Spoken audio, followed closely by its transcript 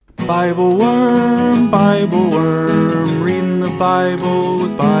BibleWorm, reading the Bible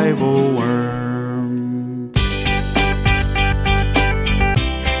with BibleWorm.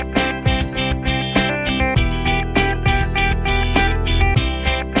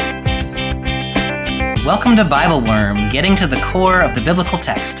 Welcome to BibleWorm, getting to the core of the biblical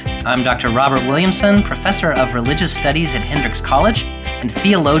text. I'm Dr. Robert Williamson, professor of religious studies at Hendrix College and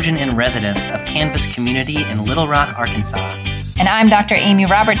theologian in residence of Canvas Community in Little Rock, Arkansas. And I'm Dr. Amy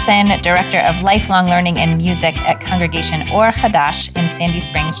Robertson, Director of Lifelong Learning and Music at Congregation Or Hadash in Sandy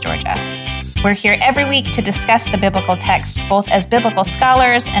Springs, Georgia. We're here every week to discuss the biblical text, both as biblical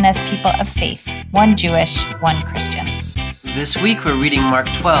scholars and as people of faith, one Jewish, one Christian. This week we're reading Mark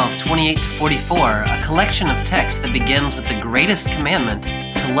 12, 28 to 44, a collection of texts that begins with the greatest commandment,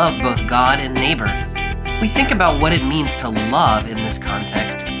 to love both God and neighbor. We think about what it means to love in this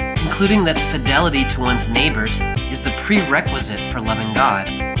context, concluding that fidelity to one's neighbors is the prerequisite for loving God.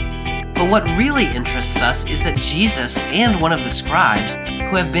 But what really interests us is that Jesus and one of the scribes,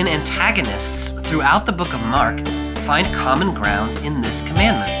 who have been antagonists throughout the book of Mark, find common ground in this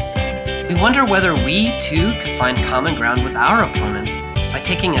commandment. We wonder whether we, too, could find common ground with our opponents by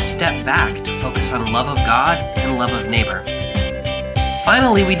taking a step back to focus on love of God and love of neighbor.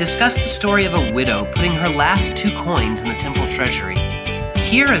 Finally, we discuss the story of a widow putting her last 2 coins in the temple treasury.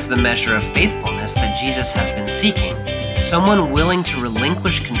 Here is the measure of faithfulness that Jesus has been seeking, someone willing to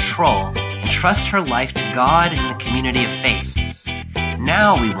relinquish control and trust her life to God and the community of faith.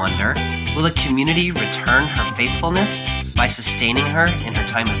 Now we wonder, will the community return her faithfulness by sustaining her in her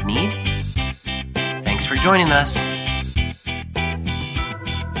time of need? Thanks for joining us.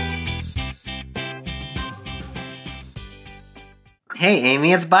 Hey,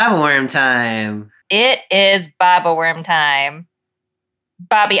 Amy, it's BibleWorm time. It is BibleWorm time.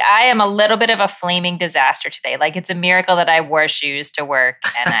 Bobby, I am a little bit of a flaming disaster today. Like, it's a miracle that I wore shoes to work,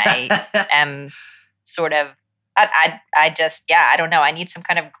 and I am sort of, I don't know. I need some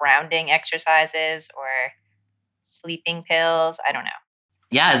kind of grounding exercises or sleeping pills. I don't know.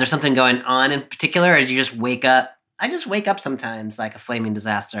 Yeah, is there something going on in particular, or did you just wake up? I just wake up sometimes like a flaming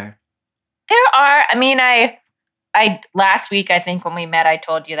disaster. There are, I last week, I think when we met, I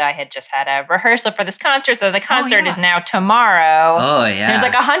told you that I had just had a rehearsal for this concert. So the concert is now tomorrow. Oh, yeah. There's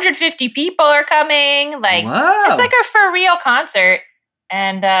like 150 people are coming. Like, whoa. It's like a for real concert.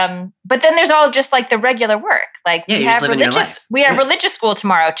 And, but then there's all just like the regular work. Like we have religious school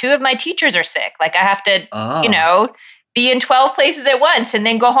tomorrow. 2 of my teachers are sick. Like I have to, be in 12 places at once and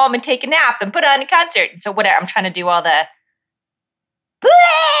then go home and take a nap and put on a concert. And so whatever, I'm trying to do all the,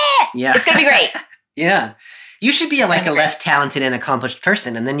 yeah, it's going to be great. Yeah. You should be a less talented and accomplished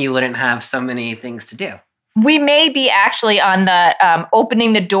person, and then you wouldn't have so many things to do. We may be actually on the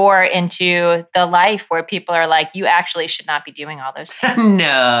opening the door into the life where people are like, you actually should not be doing all those things.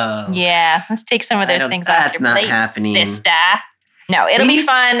 No. Yeah. Let's take some of those things off your plate, happening. sister. No, it'll be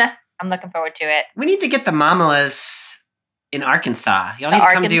fun. I'm looking forward to it. We need to get the Mamalas in Arkansas. Y'all need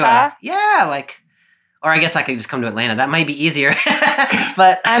to come do or I guess I could just come to Atlanta. That might be easier.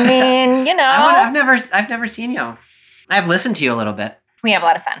 But I mean, I've never seen you. I've listened to you a little bit. We have a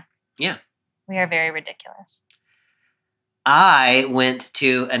lot of fun. Yeah. We are very ridiculous. I went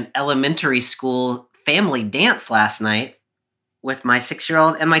to an elementary school family dance last night with my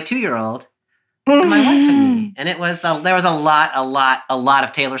 6-year-old and my 2-year-old and my wife and me. And it was there was a lot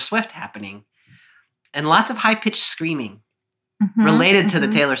of Taylor Swift happening. And lots of high-pitched screaming related to the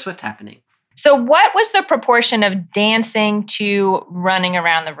Taylor Swift happening. So what was the proportion of dancing to running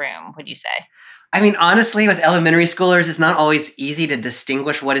around the room, would you say? I mean, honestly, with elementary schoolers, it's not always easy to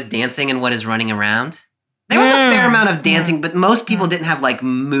distinguish what is dancing and what is running around. There was a fair amount of dancing, but most people didn't have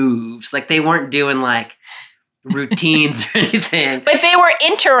moves. Like they weren't doing routines or anything. But they were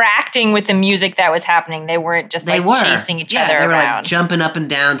interacting with the music that was happening. They weren't just chasing each other around. They were jumping up and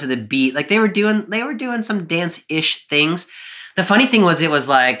down to the beat. Like they were doing some dance-ish things. The funny thing was it was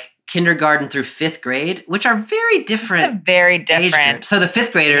kindergarten through 5th grade, which are very different. Very different. Age groups. So the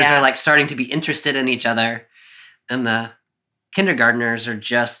 5th graders are starting to be interested in each other, and the kindergartners are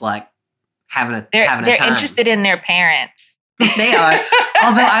just having a time. They're interested in their parents. They are.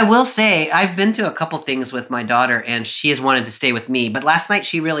 Although I will say, I've been to a couple things with my daughter, and she has wanted to stay with me. But last night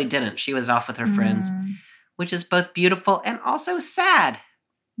she really didn't. She was off with her friends, which is both beautiful and also sad.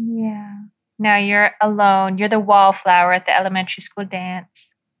 Yeah. Now you're alone. You're the wallflower at the elementary school dance.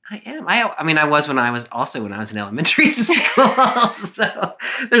 I am. I was when I was in elementary school. So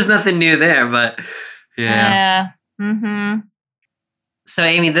there's nothing new there, but yeah. Mm-hmm. So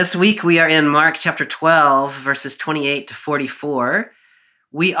Amy, this week we are in Mark chapter 12, verses 28 to 44.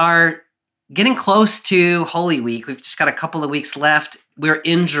 We are getting close to Holy Week. We've just got a couple of weeks left. We're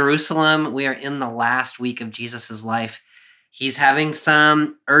in Jerusalem. We are in the last week of Jesus' life. He's having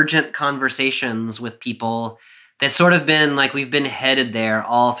some urgent conversations with people that's sort of been like we've been headed there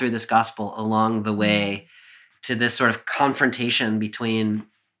all through this gospel along the way to this sort of confrontation between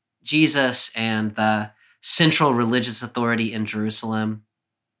Jesus and the central religious authority in Jerusalem.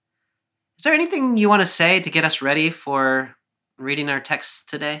 Is there anything you want to say to get us ready for reading our text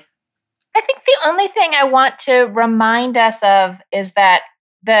today? I think the only thing I want to remind us of is that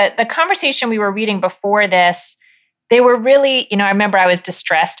the conversation we were reading before this, they were really, I remember I was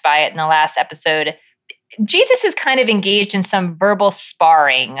distressed by it in the last episode. Jesus is kind of engaged in some verbal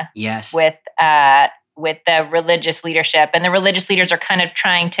sparring Yes. with the religious leadership. And the religious leaders are kind of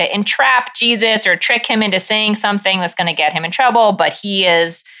trying to entrap Jesus or trick him into saying something that's going to get him in trouble. But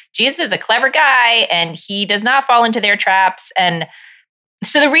Jesus is a clever guy and he does not fall into their traps. And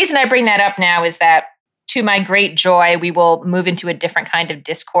so the reason I bring that up now is that to my great joy, we will move into a different kind of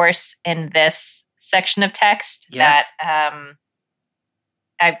discourse in this section of text Yes. that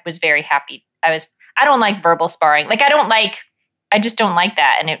I was very happy. I don't like verbal sparring. I just don't like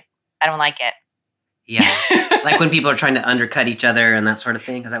that. And I don't like it. Yeah. Like when people are trying to undercut each other and that sort of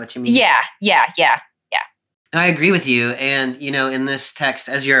thing. Is that what you mean? Yeah. No, I agree with you. And, in this text,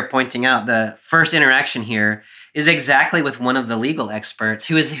 as you're pointing out, the first interaction here is exactly with one of the legal experts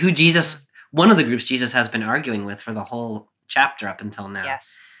one of the groups Jesus has been arguing with for the whole chapter up until now.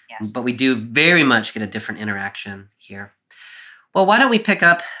 Yes. But we do very much get a different interaction here. Well, why don't we pick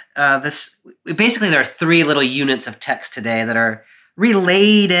up this? Basically, there are three little units of text today that are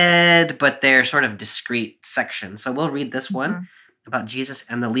related, but they're sort of discrete sections. So we'll read this one about Jesus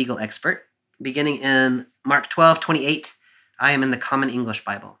and the legal expert, beginning in Mark 12:28. I am in the Common English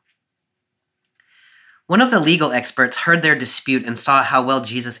Bible. One of the legal experts heard their dispute and saw how well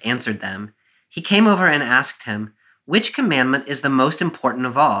Jesus answered them. He came over and asked him, "Which commandment is the most important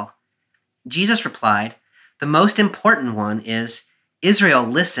of all?" Jesus replied, "The most important one is, 'Israel,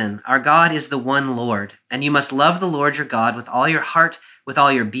 listen, our God is the one Lord, and you must love the Lord your God with all your heart, with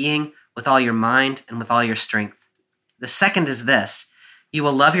all your being, with all your mind, and with all your strength.' The second is this, you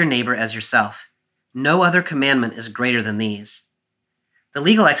will love your neighbor as yourself. No other commandment is greater than these." The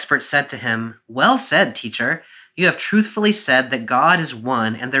legal expert said to him, "Well said, teacher. You have truthfully said that God is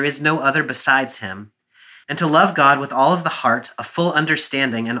one and there is no other besides him. And to love God with all of the heart, a full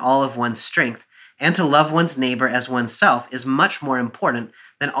understanding, and all of one's strength, and to love one's neighbor as oneself is much more important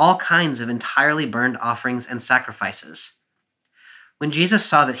than all kinds of entirely burned offerings and sacrifices." When Jesus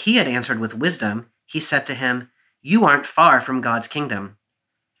saw that he had answered with wisdom, he said to him, "You aren't far from God's kingdom."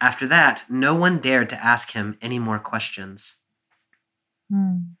 After that, no one dared to ask him any more questions.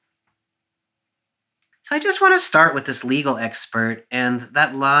 So I just want to start with this legal expert and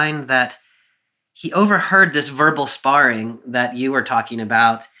that line that he overheard this verbal sparring that you were talking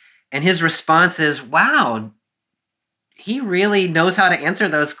about. And his response is, wow, he really knows how to answer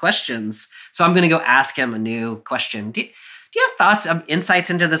those questions. So I'm going to go ask him a new question. Do you have thoughts, insights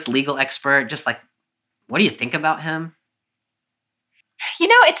into this legal expert? Just like, what do you think about him?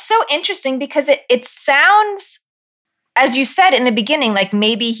 It's so interesting because it sounds, as you said in the beginning, like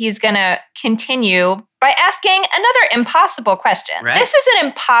maybe he's going to continue by asking another impossible question. Right. This is an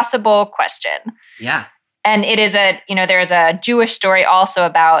impossible question. Yeah. And it is there's a Jewish story also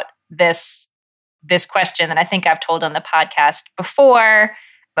about this question that I think I've told on the podcast before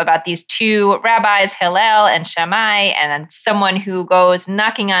about these two rabbis, Hillel and Shammai, and someone who goes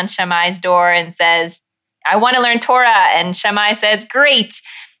knocking on Shammai's door and says, "I want to learn Torah." And Shammai says, "Great."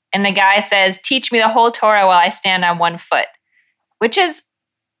 And the guy says, "Teach me the whole Torah while I stand on one foot," which is,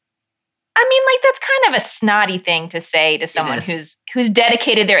 that's kind of a snotty thing to say to someone who's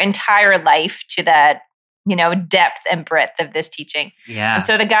dedicated their entire life to that, depth and breadth of this teaching. Yeah. And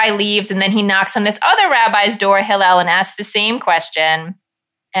so the guy leaves and then he knocks on this other rabbi's door, Hillel, and asks the same question.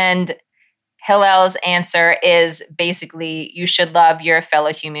 And Hillel's answer is basically, you should love your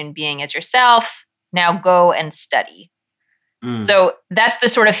fellow human being as yourself. Now go and study. So that's the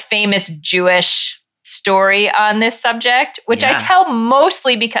sort of famous Jewish story on this subject, which I tell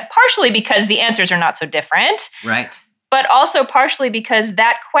partially because the answers are not so different. Right. But also partially because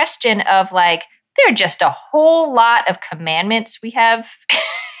that question of there are just a whole lot of commandments we have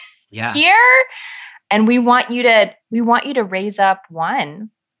here. And we want you to raise up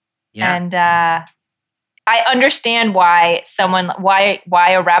one. Yeah. And I understand why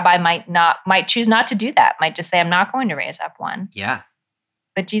a rabbi might choose not to do that. Might just say, "I'm not going to raise up one." Yeah.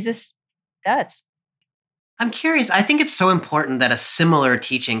 But Jesus does. I'm curious. I think it's so important that a similar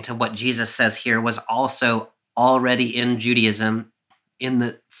teaching to what Jesus says here was also already in Judaism in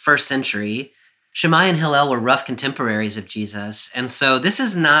the first century. Shammai and Hillel were rough contemporaries of Jesus. And so this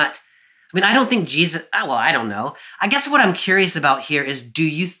is not, I don't think Jesus, I don't know. I guess what I'm curious about here is, do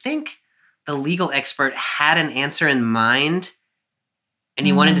you think the legal expert had an answer in mind and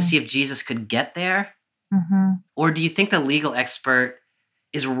he wanted to see if Jesus could get there? Mm-hmm. Or do you think the legal expert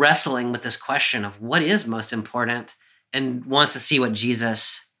is wrestling with this question of what is most important and wants to see what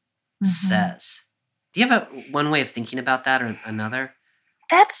Jesus says? Do you have one way of thinking about that or another?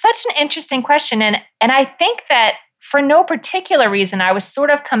 That's such an interesting question. And I think that for no particular reason, I was sort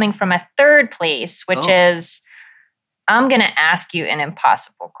of coming from a third place, which is, I'm going to ask you an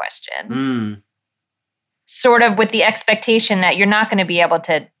impossible question. Sort of with the expectation that you're not going to be able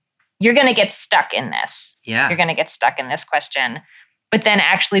to, you're going to get stuck in this. Yeah. You're going to get stuck in this question. But then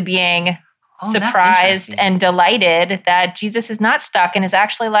actually being surprised and delighted that Jesus is not stuck and is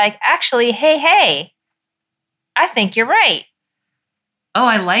actually like, hey, I think you're right. Oh,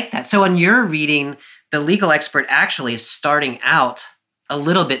 I like that. So in your reading, the legal expert actually is starting out a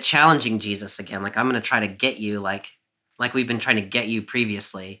little bit challenging Jesus again. Like, I'm going to try to get you like we've been trying to get you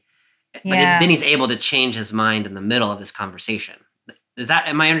previously. But then he's able to change his mind in the middle of this conversation.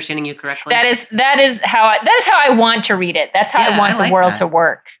 Am I understanding you correctly? That is how I want to read it. That's how I want the world to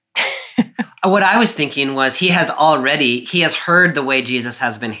work. What I was thinking was he has heard the way Jesus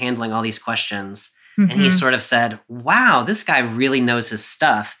has been handling all these questions. And he sort of said, wow, this guy really knows his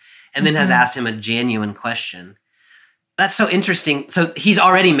stuff. And then has asked him a genuine question. That's so interesting. So he's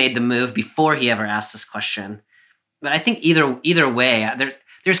already made the move before he ever asked this question. But I think either way,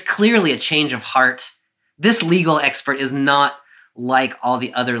 there's clearly a change of heart. This legal expert is not like all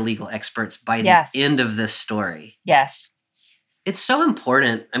the other legal experts by the end of this story. Yes. It's so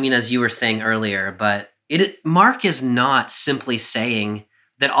important, as you were saying earlier, but Mark is not simply saying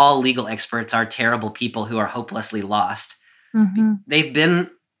that all legal experts are terrible people who are hopelessly lost. They've been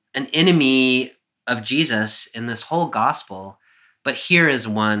an enemy of Jesus in this whole gospel, but here is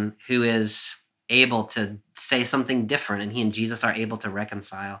one who is able to say something different, and he and Jesus are able to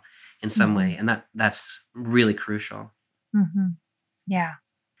reconcile in some way, and that's really crucial. Yeah.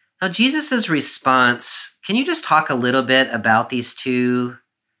 Now, Jesus' response, can you just talk a little bit about these two?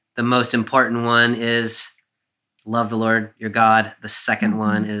 The most important one is love the Lord your God. The second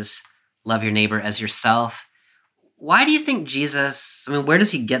one is love your neighbor as yourself. Why do you think Jesus, where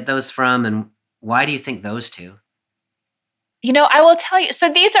does he get those from, and why do you think those two? I will tell you.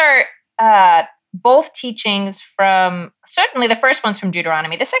 So these are both teachings from, certainly the first one's from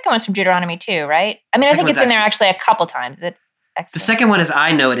Deuteronomy. The second one's from Deuteronomy too, right? I think it's in there actually a couple times. The second one, as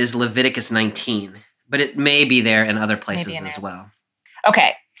I know it, is Leviticus 19, but it may be there in other places as well.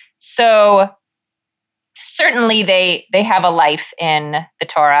 Okay. So certainly they have a life in the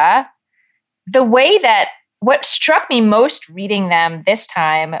Torah. The way that, what struck me most reading them this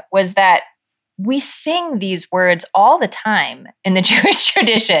time was that we sing these words all the time in the Jewish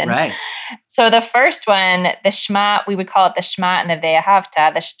tradition. Right. So the first one, the Shema, we would call it the Shema and the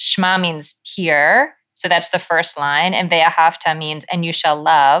Ve'ahavta. The Shema means hear. So that's the first line. And Ve'ahavta means, and you shall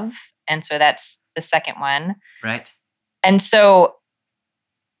love. And so that's the second one. Right. And so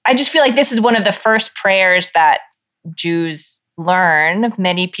I just feel like this is one of the first prayers that Jews learn.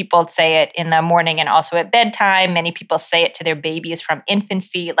 Many people say it in the morning and also at bedtime. Many people say it to their babies from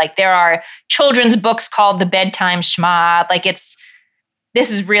infancy. Like, there are children's books called the Bedtime Shema. Like, this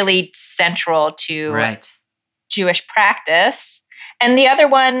is really central to Jewish practice. And the other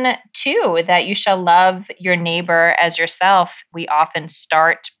one too, that you shall love your neighbor as yourself. We often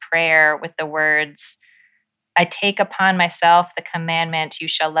start prayer with the words, I take upon myself the commandment, you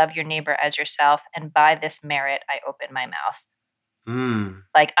shall love your neighbor as yourself, and by this merit I open my mouth.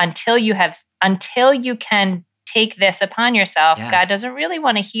 Like, until you can take this upon yourself, God doesn't really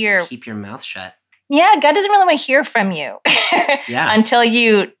want to hear. Keep your mouth shut. Yeah, God doesn't really want to hear from you until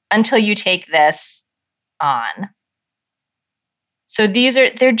you take this on. So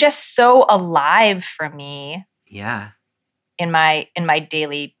they're just so alive for me. Yeah. In my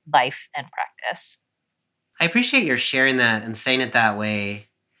daily life and practice. I appreciate your sharing that and saying it that way.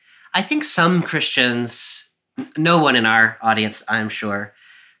 I think some Christians, no one in our audience, I'm sure,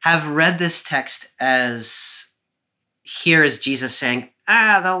 have read this text as, here is Jesus saying,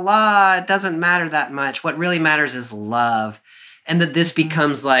 the law doesn't matter that much. What really matters is love. And that this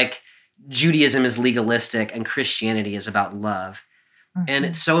becomes like Judaism is legalistic and Christianity is about love. And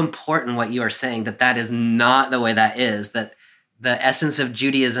it's so important what you are saying, that is not the way that is, that the essence of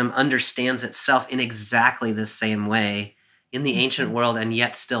Judaism understands itself in exactly the same way in the ancient world and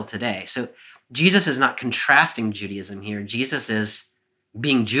yet still today. So Jesus is not contrasting Judaism here. Jesus is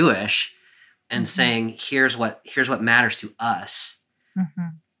being Jewish and saying, here's what matters to us.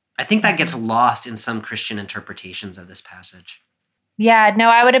 I think that gets lost in some Christian interpretations of this passage. Yeah, no,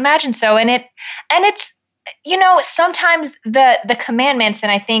 I would imagine so. And it's, sometimes the commandments,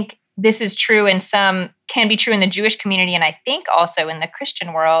 and I think this is true can be true in the Jewish community, and I think also in the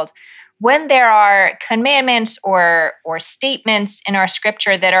Christian world, when there are commandments or statements in our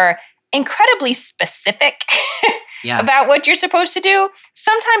scripture that are incredibly specific about what you're supposed to do,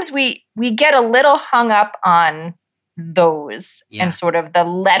 sometimes we get a little hung up on those and sort of the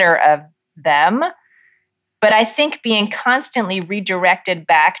letter of them. But I think being constantly redirected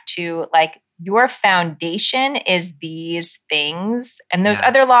back to like, your foundation is these things, and those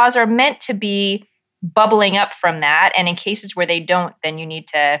other laws are meant to be bubbling up from that. And in cases where they don't, then you need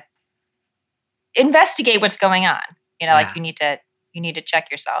to investigate what's going on. Like you need to check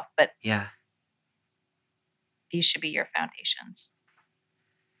yourself. But these should be your foundations.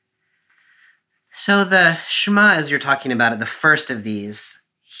 So the Shema, as you're talking about it, the first of these,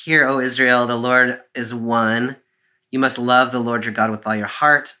 hear, O Israel, the Lord is one. You must love the Lord your God with all your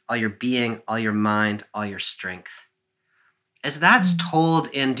heart, all your being, all your mind, all your strength. As that's told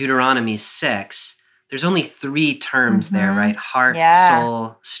in Deuteronomy 6, there's only 3 terms there, right? Heart,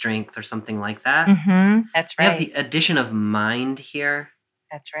 soul, strength, or something like that. That's right. You have the addition of mind here.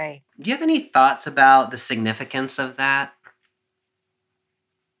 That's right. Do you have any thoughts about the significance of that?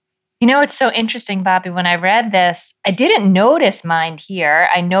 It's so interesting, Bobby. When I read this, I didn't notice mind here.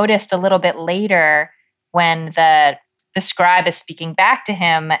 I noticed a little bit later when the scribe is speaking back to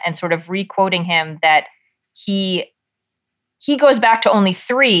him and sort of re-quoting him that he goes back to only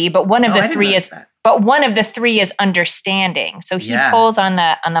 3, but one of the 3 is that. But one of the 3 is understanding. So he pulls on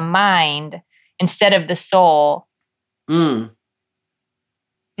the mind instead of the soul. Maybe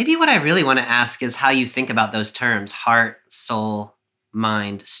what I really want to ask is how you think about those terms: heart, soul,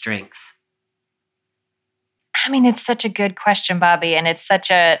 mind, strength. I mean, it's such a good question, Bobby, and it's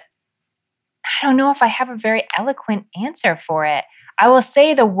I don't know if I have a very eloquent answer for it. I will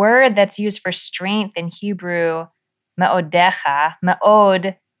say the word that's used for strength in Hebrew, me'odecha,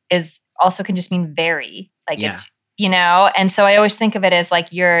 me'od also can just mean very, like it's, and so I always think of it as like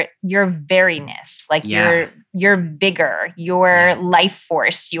your veriness, like your vigor, your life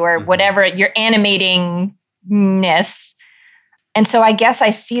force, your whatever, your animatingness. And so I guess I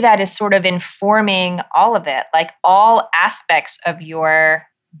see that as sort of informing all of it, like all aspects of your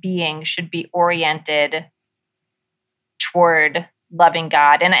being should be oriented toward loving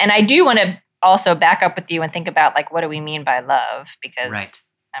God. And I do want to also back up with you and think about like, what do we mean by love? Because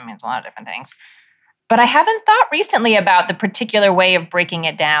that means a lot of different things. But I haven't thought recently about the particular way of breaking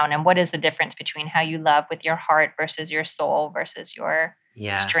it down and what is the difference between how you love with your heart versus your soul versus your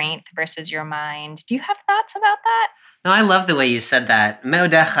strength versus your mind. Do you have thoughts about that? No, I love the way you said that.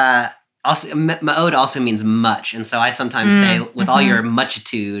 Me'odecha also, ma'od also means much. And so I sometimes say with all your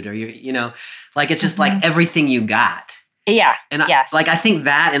muchitude or your, like it's just like everything you got. Yeah. And I think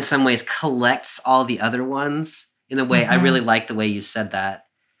that in some ways collects all the other ones in a way. I really like the way you said that.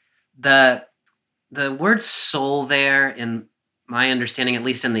 The word soul there, in my understanding, at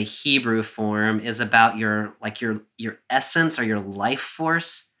least in the Hebrew form, is about your essence or your life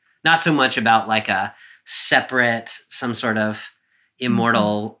force. Not so much about like a separate, some sort of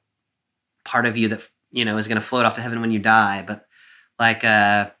immortal part of you that, is going to float off to heaven when you die, but like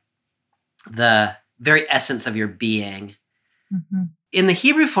the very essence of your being. In the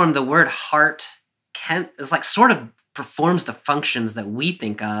Hebrew form, the word heart is like sort of performs the functions that we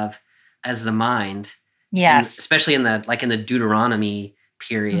think of as the mind. Yes. And especially in the Deuteronomy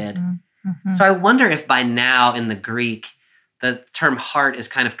period. So I wonder if by now in the Greek, the term heart is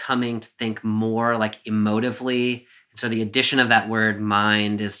kind of coming to think more like emotively. And so the addition of that word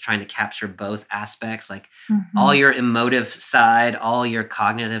mind is trying to capture both aspects, like all your emotive side, all your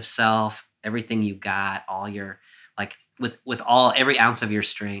cognitive self, everything you got, all your, like with every ounce of your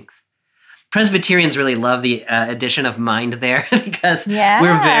strength. Presbyterians really love the addition of mind there because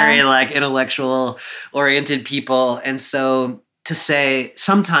we're very like intellectual oriented people. And so to say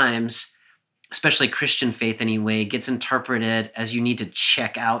sometimes, especially Christian faith anyway, gets interpreted as you need to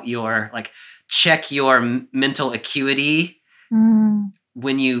check your mental acuity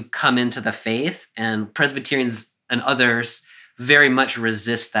when you come into the faith. And Presbyterians and others very much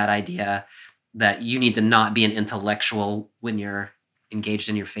resist that idea that you need to not be an intellectual when you're engaged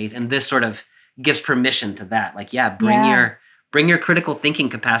in your faith. And this sort of gives permission to that. Like, bring your critical thinking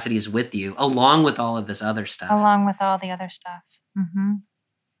capacities with you, along with all of this other stuff. Along with all the other stuff.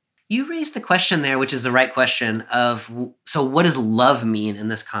 You raised the question there, which is the right question of, so what does love mean in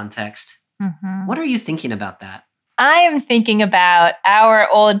this context? What are you thinking about that? I am thinking about our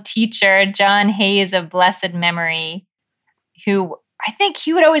old teacher, John Hayes of blessed memory, who I think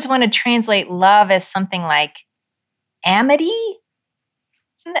he would always want to translate love as something like amity,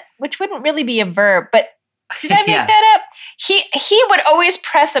 which wouldn't really be a verb, but did I make that up? He would always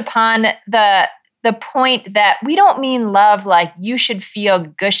press upon the point that we don't mean love like you should feel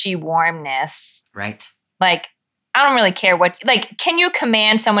gushy warmness. Right. Like, I don't really care what, like, can you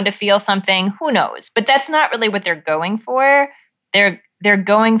command someone to feel something? Who knows? But that's not really what they're going for. They're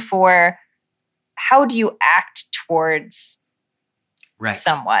going for, how do you act towards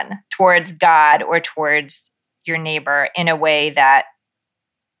someone, towards God or towards your neighbor in a way that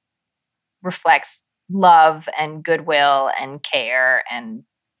reflects love and goodwill and care and,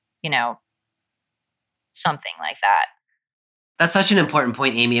 something like that. That's such an important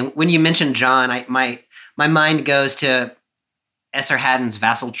point, Amy. And when you mentioned John, my mind goes to Esarhaddon's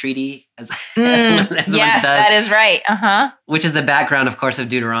vassal treaty, as one does. Yes, that is right. Which is the background, of course, of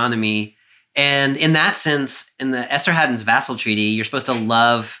Deuteronomy. And in that sense, in the Esarhaddon's vassal treaty, you're supposed to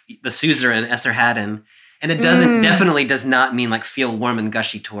love the suzerain Esarhaddon. And it definitely does not mean like feel warm and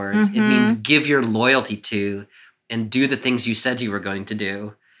gushy towards. It means give your loyalty to and do the things you said you were going to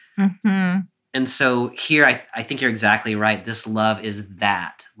do. And so here, I think you're exactly right. This love is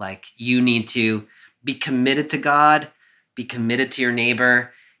that. Like, you need to be committed to God, be committed to your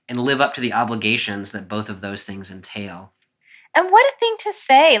neighbor, and live up to the obligations that both of those things entail. And what a thing to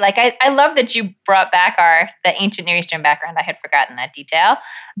say. Like, I love that you brought back the ancient Near Eastern background. I had forgotten that detail.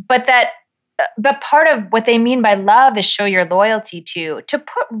 But part of what they mean by love is show your loyalty to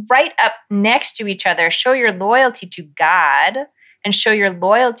put right up next to each other, show your loyalty to God and show your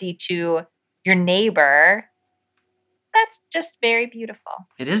loyalty to your neighbor. That's just very beautiful.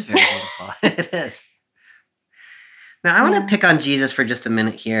 It is very beautiful. It is. Now, I want to pick on Jesus for just a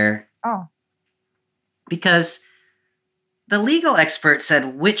minute here. Oh. Because the legal expert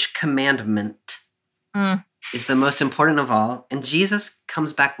said which commandment is the most important of all, and Jesus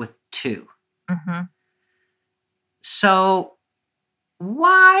comes back with 2. So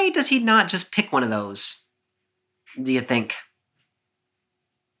why does he not just pick one of those, do you think?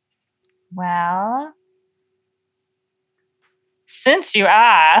 Well, since you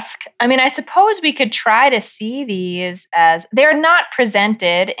ask, I mean, I suppose we could try to see these as, they're not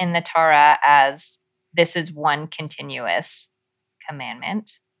presented in the Torah as this is one continuous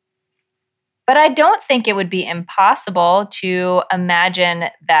commandment. But I don't think it would be impossible to imagine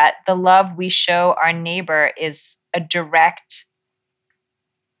that the love we show our neighbor is a direct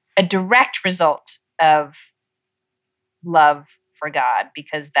result of love for God,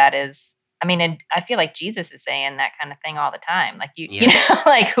 because that is, I mean, and I feel like Jesus is saying that kind of thing all the time. Like, you know,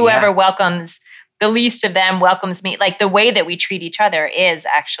 like whoever welcomes the least of them welcomes me. Like, the way that we treat each other is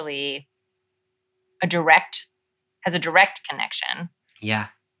actually has a direct connection. Yeah.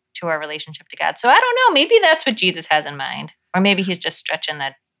 To our relationship to God. So I don't know. Maybe that's what Jesus has in mind. Or maybe he's just stretching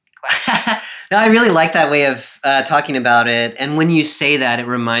that question. No, I really like that way of talking about it. And when you say that, it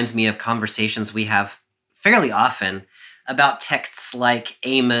reminds me of conversations we have fairly often about texts like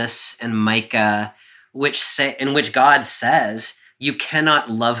Amos and Micah, in which God says, you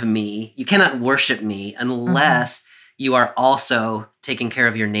cannot love me, you cannot worship me unless you are also taking care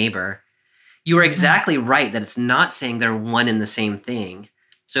of your neighbor. You are exactly right that it's not saying they're one and the same thing.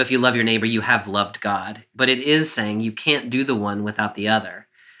 So if you love your neighbor, you have loved God. But it is saying you can't do the one without the other.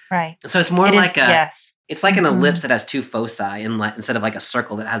 Right. So it's more it's like an ellipse that has 2 foci instead of like a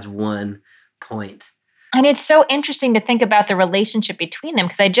circle that has 1 point. And it's so interesting to think about the relationship between them,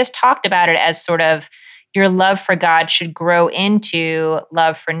 because I just talked about it as sort of your love for God should grow into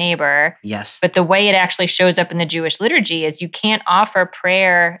love for neighbor. Yes. But the way it actually shows up in the Jewish liturgy is you can't offer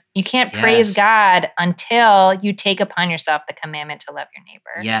prayer, you can't praise God until you take upon yourself the commandment to love your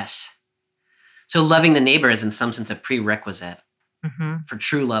neighbor. Yes. So loving the neighbor is in some sense a prerequisite for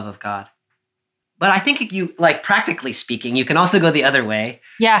true love of God. But I think practically speaking, you can also go the other way.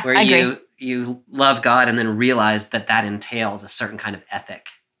 Yeah, where I agree. You love God and then realize that entails a certain kind of ethic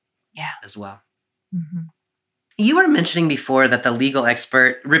as well. You were mentioning before that the legal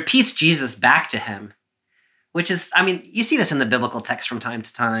expert repeats Jesus back to him, which is, I mean, you see this in the biblical text from time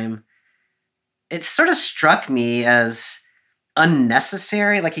to time. It sort of struck me as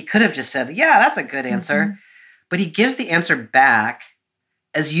unnecessary. Like, he could have just said, yeah, that's a good answer. But he gives the answer back,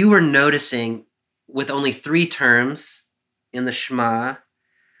 as you were noticing, with only 3 terms in the Shema,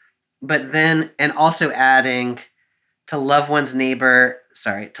 but then, and also adding to love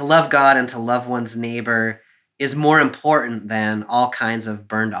God and to love one's neighbor is more important than all kinds of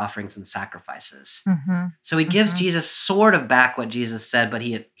burned offerings and sacrifices. So he gives Jesus sort of back what Jesus said, but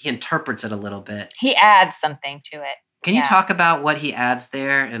he interprets it a little bit. He adds something to it. Can you talk about what he adds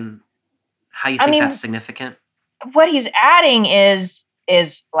there and how you think that's significant? what he's adding is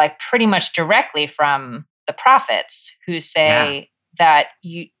like pretty much directly from the prophets who say that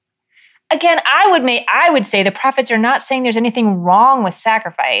you, again, I would say the prophets are not saying there's anything wrong with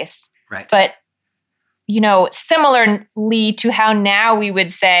sacrifice, Right. but similarly to how now we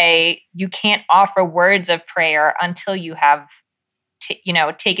would say you can't offer words of prayer until you have,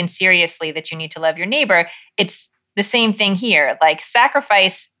 taken seriously that you need to love your neighbor. It's the same thing here. Like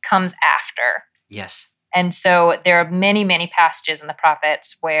sacrifice comes after. Yes. And so there are many, many passages in the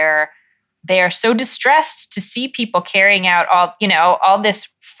prophets where they are so distressed to see people carrying out all this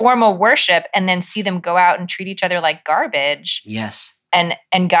formal worship and then see them go out and treat each other like garbage. Yes. And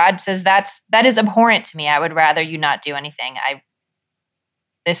God says that is abhorrent to me. I would rather you not do anything.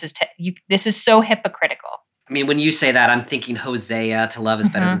 This is so hypocritical. I mean, when you say that, I'm thinking Hosea, to love is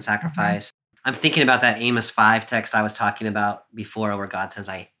better than sacrifice. I'm thinking about that Amos 5 text I was talking about before, where God says,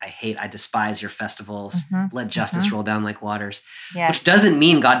 I despise your festivals. Let justice roll down like waters. Yes. Which doesn't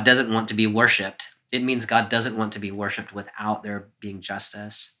mean God doesn't want to be worshipped. It means God doesn't want to be worshipped without there being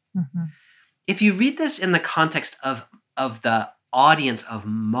justice. If you read this in the context of the audience of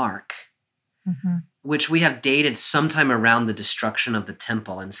Mark, which we have dated sometime around the destruction of the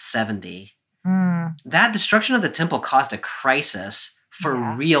temple in 70, that destruction of the temple caused a crisis for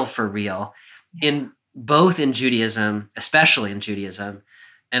real, in both in Judaism, especially in Judaism,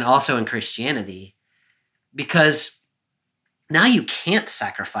 and also in Christianity, because now you can't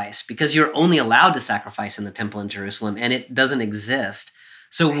sacrifice because you're only allowed to sacrifice in the temple in Jerusalem and it doesn't exist.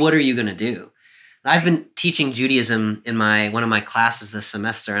 So what are you going to do? I've been teaching Judaism in one of my classes this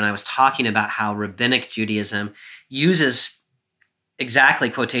semester, and I was talking about how rabbinic Judaism uses exactly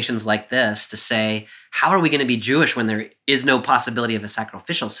quotations like this to say, how are we going to be Jewish when there is no possibility of a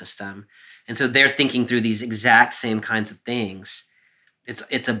sacrificial system? And so they're thinking through these exact same kinds of things.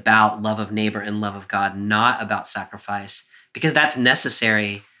 It's about love of neighbor and love of God, not about sacrifice, because that's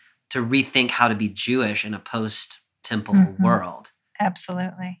necessary to rethink how to be Jewish in a post-temple world.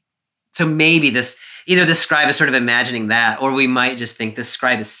 Absolutely. So maybe either this scribe is sort of imagining that, or we might just think this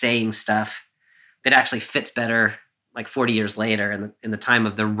scribe is saying stuff that actually fits better like 40 years later in the time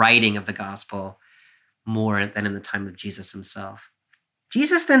of the writing of the gospel more than in the time of Jesus himself.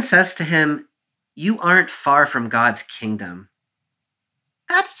 Jesus then says to him, you aren't far from God's kingdom.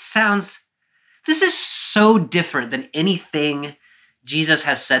 This is so different than anything Jesus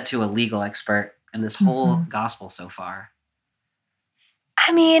has said to a legal expert in this whole gospel so far.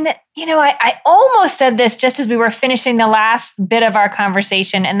 I mean, I almost said this just as we were finishing the last bit of our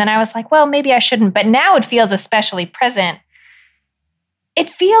conversation. And then I was like, well, maybe I shouldn't. But now it feels especially present. It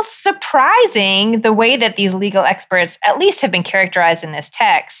feels surprising the way that these legal experts at least have been characterized in this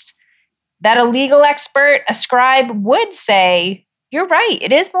text, that a legal expert, a scribe, would say, you're right.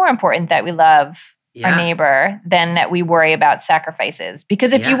 It is more important that we love our neighbor than that we worry about sacrifices.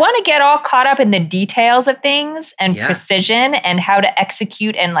 Because if you want to get all caught up in the details of things and precision and how to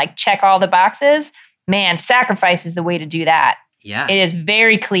execute and like check all the boxes, man, sacrifice is the way to do that. Yeah. It is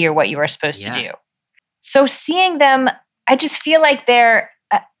very clear what you are supposed to do. So seeing them, I just feel like they're,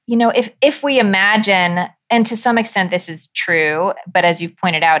 if we imagine, and to some extent this is true, but as you've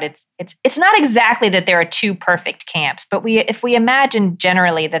pointed out, it's not exactly that there are two perfect camps, but if we imagine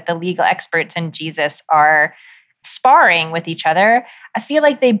generally that the legal experts and Jesus are sparring with each other, I feel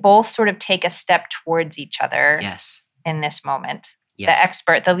like they both sort of take a step towards each other in this moment. Yes.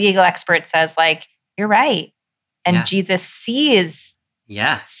 The legal expert says like, you're right. And Jesus sees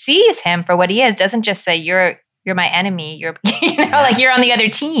him for what he is, doesn't just say, you're my enemy. You're, like you're on the other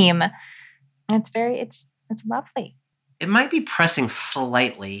team. And it's lovely. It might be pressing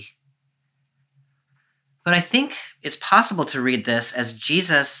slightly, but I think it's possible to read this as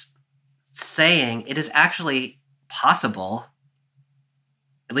Jesus saying it is actually possible,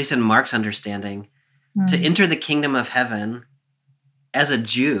 at least in Mark's understanding, to enter the kingdom of heaven as a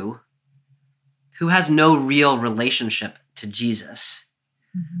Jew who has no real relationship to Jesus.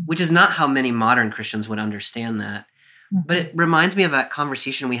 Which is not how many modern Christians would understand that. But it reminds me of that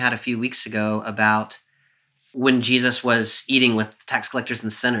conversation we had a few weeks ago about when Jesus was eating with tax collectors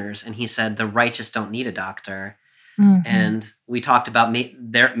and sinners, and he said, the righteous don't need a doctor. And we talked about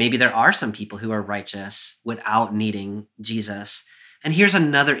maybe there are some people who are righteous without needing Jesus. And here's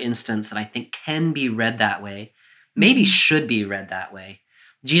another instance that I think can be read that way, maybe should be read that way.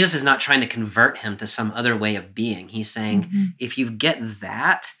 Jesus is not trying to convert him to some other way of being. He's saying, if you get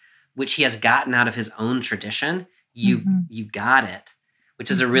that, which he has gotten out of his own tradition, you got it,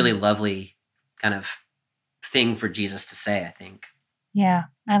 which is a really lovely kind of thing for Jesus to say, I think. Yeah,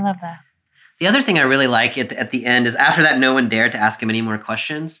 I love that. The other thing I really like at the end is after that, no one dared to ask him any more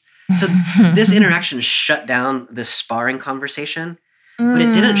questions. So this interaction shut down this sparring conversation, but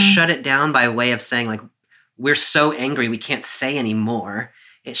it didn't shut it down by way of saying, like, we're so angry we can't say anymore.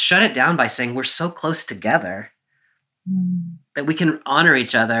 It shut it down by saying we're so close together that we can honor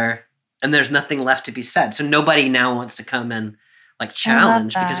each other and there's nothing left to be said. So nobody now wants to come and like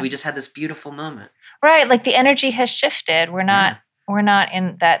challenge because we just had this beautiful moment. Right. Like the energy has shifted. We're not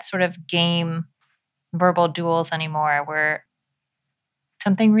in that sort of game verbal duels anymore where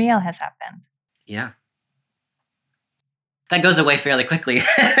something real has happened. Yeah. That goes away fairly quickly.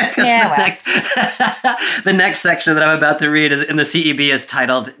 The next section that I'm about to read is in the CEB is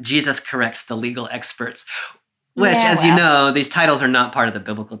titled Jesus Corrects the Legal Experts, which, you know, these titles are not part of the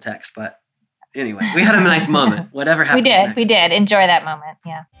biblical text. But anyway, we had a nice moment. Whatever happened. We did. Enjoy that moment.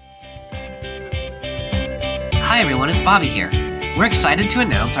 Yeah. Hi, everyone. It's Bobby here. We're excited to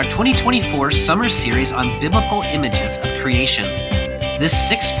announce our 2024 summer series on biblical images of creation. This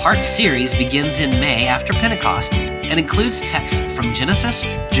 6-part series begins in May after Pentecost and includes texts from Genesis,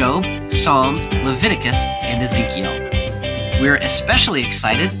 Job, Psalms, Leviticus, and Ezekiel. We're especially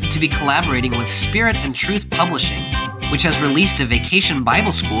excited to be collaborating with Spirit and Truth Publishing, which has released a vacation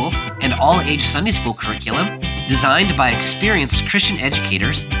Bible school and all-age Sunday school curriculum designed by experienced Christian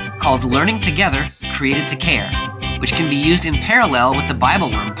educators called Learning Together, Created to Care, which can be used in parallel with the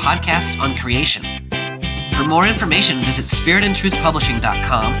BibleWorm podcast on creation. For more information, visit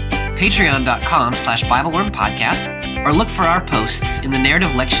spiritandtruthpublishing.com, patreon.com/BibleWorm podcast, or look for our posts in the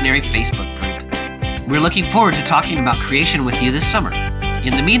Narrative Lectionary Facebook group. We're looking forward to talking about creation with you this summer.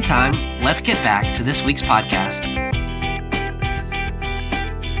 In the meantime, let's get back to this week's podcast.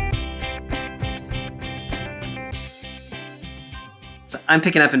 So I'm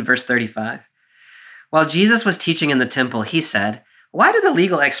picking up in verse 35. While Jesus was teaching in the temple, he said, "Why do the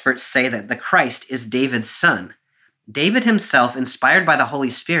legal experts say that the Christ is David's son? David himself, inspired by the Holy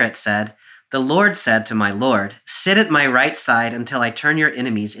Spirit, said, 'The Lord said to my Lord, sit at my right side until I turn your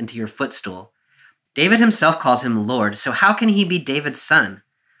enemies into your footstool.' David himself calls him Lord, so how can he be David's son?"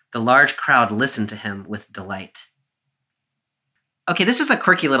 The large crowd listened to him with delight. Okay, this is a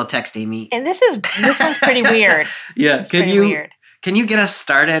quirky little text, Amy. And this one's pretty weird. Yeah, it's pretty weird. Can you get us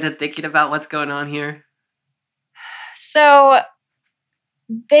started at thinking about what's going on here? So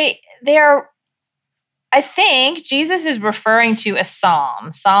they are, I think Jesus is referring to a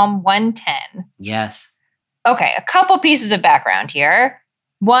psalm, Psalm 110. Yes. Okay, a couple pieces of background here.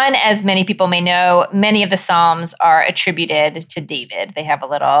 One, as many people may know, many of the psalms are attributed to David. They have a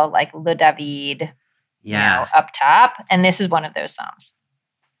little like Le David up top, and this is one of those psalms.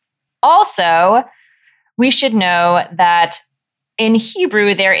 Also, we should know that in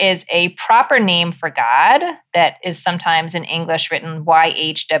Hebrew, there is a proper name for God that is sometimes in English written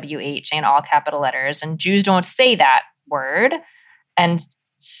YHWH in all capital letters, and Jews don't say that word. And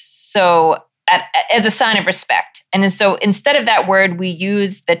so as a sign of respect. And so instead of that word, we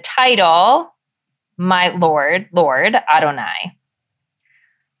use the title, my Lord, Lord, Adonai.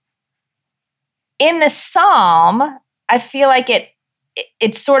 In the psalm, I feel like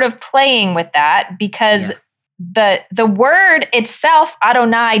it's sort of playing with that because the word itself,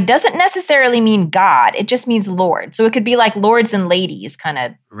 Adonai, doesn't necessarily mean God. It just means Lord. So it could be like lords and ladies kind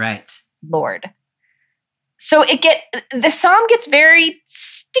of Lord. So the psalm gets very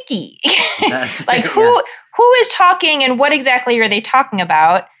sticky. Like who is talking and what exactly are they talking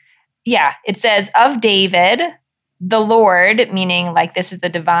about? Yeah, it says of David, the Lord, meaning like this is the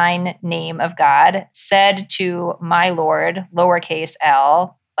divine name of God, said to my Lord, lowercase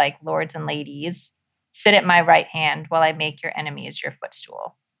l, like lords and ladies, sit at my right hand while I make your enemies your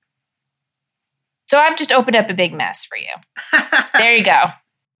footstool. So I've just opened up a big mess for you. There you go.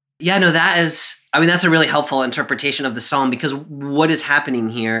 Yeah, no, that's a really helpful interpretation of the psalm because what is happening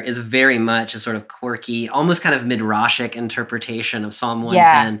here is very much a sort of quirky, almost kind of midrashic interpretation of Psalm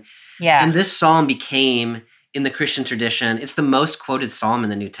 110. Yeah. And this psalm became, in the Christian tradition, it's the most quoted psalm in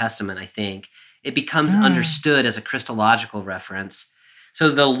the New Testament, I think. It becomes understood as a Christological reference.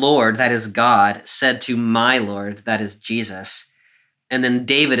 So the Lord, that is God, said to my Lord, that is Jesus. And then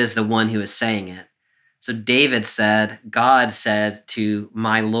David is the one who is saying it. So David said, God said to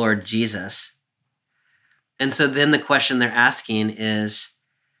my Lord Jesus. And so then the question they're asking is,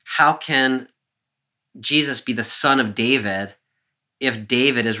 how can Jesus be the son of David if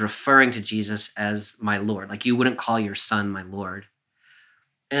David is referring to Jesus as my Lord? Like you wouldn't call your son my Lord.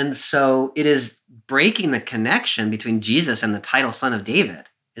 And so it is breaking the connection between Jesus and the title Son of David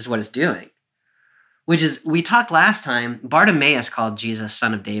is what it's doing. Which is, we talked last time, Bartimaeus called Jesus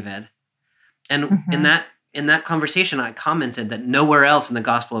Son of David. And in that conversation, I commented that nowhere else in the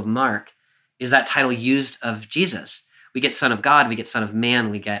Gospel of Mark is that title used of Jesus. We get Son of God, we get Son of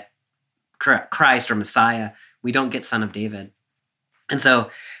Man, we get Christ or Messiah. We don't get Son of David. And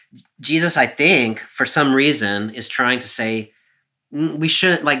so Jesus, I think, for some reason, is trying to say, we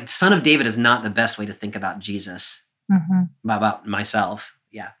shouldn't, like, Son of David is not the best way to think about Jesus, about myself.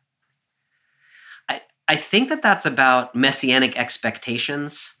 Yeah. I think that that's about messianic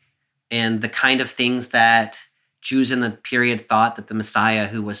expectations and the kind of things that Jews in the period thought that the Messiah,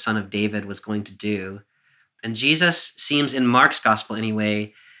 who was Son of David, was going to do. And Jesus seems, in Mark's gospel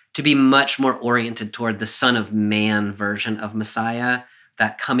anyway, to be much more oriented toward the Son of Man version of Messiah,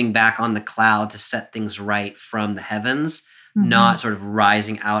 that coming back on the cloud to set things right from the heavens, not sort of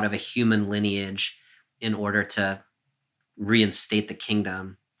rising out of a human lineage in order to reinstate the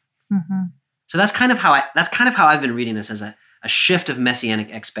kingdom. So that's kind of how I've been reading this, as a shift of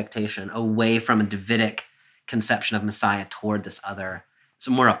messianic expectation away from a Davidic conception of Messiah toward this other,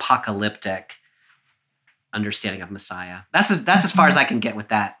 so more apocalyptic understanding of Messiah. That's as far as I can get with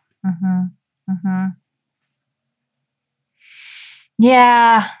that.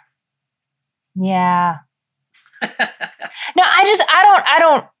 Yeah. No, I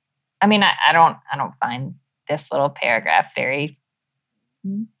don't find this little paragraph very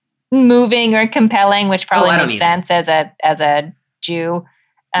moving or compelling, which probably makes sense as a Jew.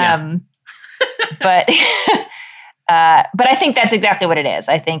 But I think that's exactly what it is.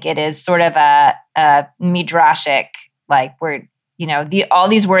 I think it is sort of a midrashic, like, where, all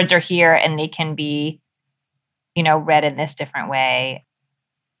these words are here and they can be, read in this different way.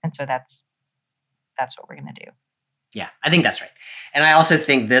 And so that's what we're going to do. Yeah, I think that's right. And I also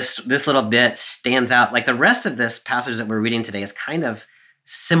think this little bit stands out. Like, the rest of this passage that we're reading today is kind of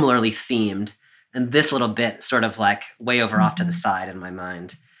similarly themed. And this little bit sort of like way over off to the side in my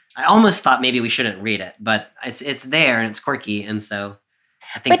mind. I almost thought maybe we shouldn't read it, but it's there and it's quirky. And so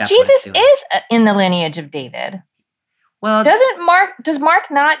I think that's what it's doing. But Jesus is in the lineage of David. Well, does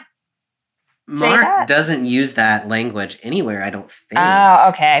Mark not say that? Mark doesn't use that language anywhere, I don't think. Oh,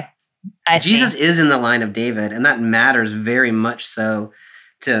 okay. Jesus is in the line of David, and that matters very much so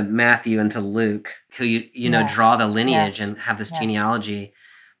to Matthew and to Luke, who draw the lineage and have this genealogy.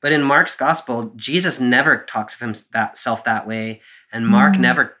 But in Mark's gospel, Jesus never talks of himself that way, and Mark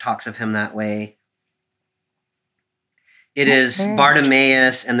never talks of him that way. It is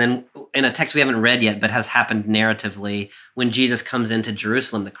Bartimaeus, and then in a text we haven't read yet, but has happened narratively, when Jesus comes into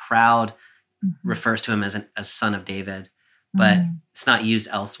Jerusalem, the crowd refers to him as Son of David, but it's not used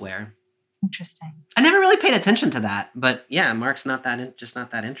elsewhere. Interesting. I never really paid attention to that, but yeah, Mark's not that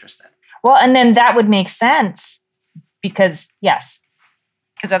interested. Well, and then that would make sense because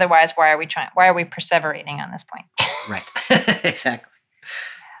otherwise, why are we perseverating on this point? Right. Exactly.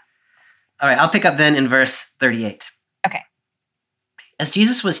 All right, I'll pick up then in verse 38. Okay. As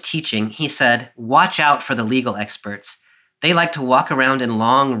Jesus was teaching, he said, "Watch out for the legal experts. They like to walk around in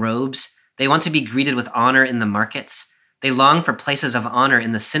long robes. They want to be greeted with honor in the markets. They long for places of honor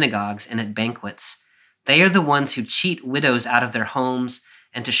in the synagogues and at banquets. They are the ones who cheat widows out of their homes,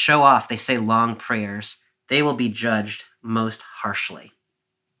 and to show off, they say long prayers. They will be judged most harshly."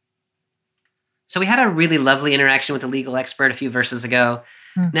 So we had a really lovely interaction with the legal expert a few verses ago.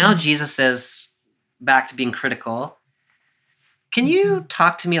 Now Jesus is back to being critical. Can you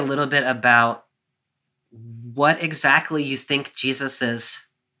talk to me a little bit about what exactly you think Jesus is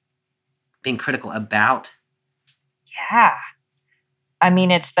being critical about? Yeah. I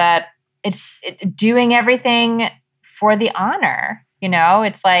mean, it's doing everything for the honor.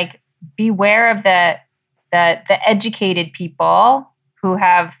 It's like, beware of the educated people who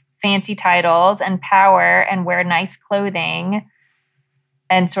have fancy titles and power and wear nice clothing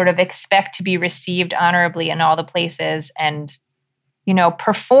and sort of expect to be received honorably in all the places and,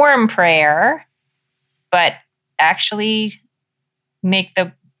 perform prayer, but actually make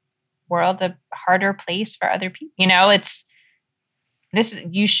the world a harder place for other people.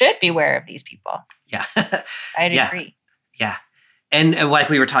 You should beware of these people. Yeah. I'd agree. Yeah. And like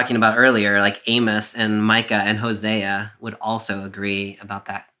we were talking about earlier, like Amos and Micah and Hosea would also agree about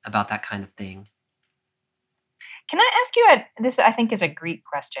that kind of thing. Can I ask you this I think is a Greek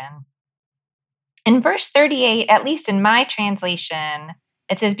question. In verse 38, at least in my translation,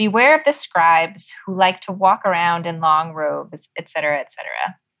 it says, "Beware of the scribes who like to walk around in long robes, etc., etc."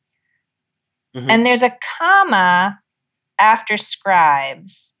 And there's a comma after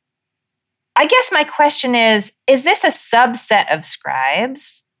scribes. I guess my question is this a subset of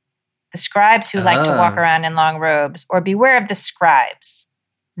scribes? The scribes who like to walk around in long robes, or beware of the scribes?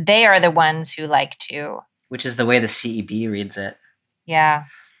 They are the ones who like to. Which is the way the CEB reads it. Yeah.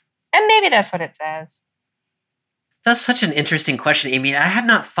 And maybe that's what it says. That's such an interesting question, Amy. I had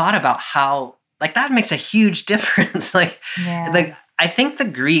not thought about how, like, that makes a huge difference. I I think the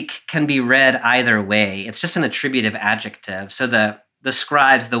Greek can be read either way. It's just an attributive adjective. So the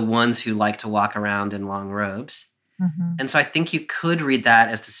scribes, the ones who like to walk around in long robes. Mm-hmm. And so I think you could read that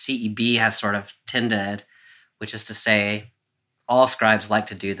as the CEB has sort of tended, which is to say all scribes like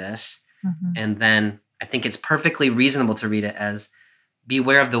to do this. Mm-hmm. And then I think it's perfectly reasonable to read it as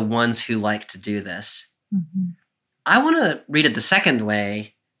beware of the ones who like to do this. Mm-hmm. I want to read it the second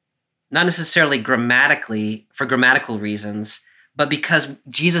way, not necessarily grammatically for grammatical reasons, but because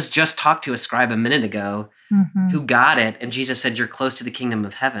Jesus just talked to a scribe a minute ago Mm-hmm. who got it, and Jesus said, you're close to the kingdom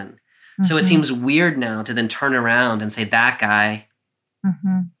of heaven. Mm-hmm. So it seems weird now to then turn around and say that guy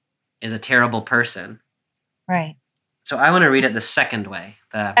Mm-hmm. is a terrible person. Right. So I want to read it the second way.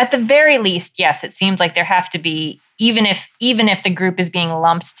 At the very least, yes, it seems like there have to be, even if the group is being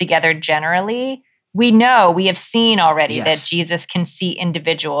lumped together generally, we have seen already Yes. that Jesus can see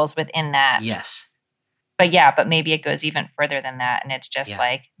individuals within that. Yes. But maybe it goes even further than that. And it's just Yeah.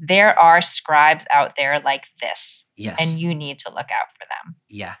 like, there are scribes out there like this, Yes. and you need to look out for them.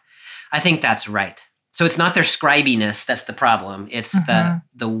 Yeah. I think that's right. So it's not their scribiness that's the problem. It's Mhm.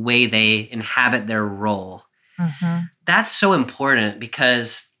 the way they inhabit their role. Mm-hmm. That's so important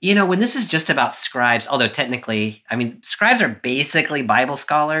because, when this is just about scribes, although technically, scribes are basically Bible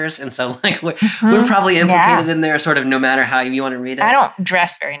scholars. And so we're probably implicated in there sort of no matter how you want to read it. I don't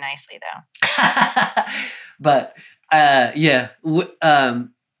dress very nicely though. But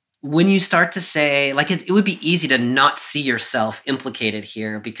when you start to say, it would be easy to not see yourself implicated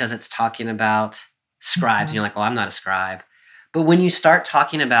here because it's talking about scribes. And you're like, well, I'm not a scribe. But when you start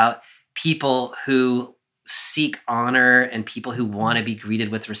talking about people who seek honor and people who want to be greeted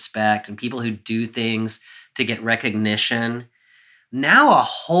with respect and people who do things to get recognition, now a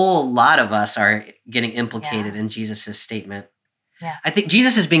whole lot of us are getting implicated in Jesus' statement. Yes. I think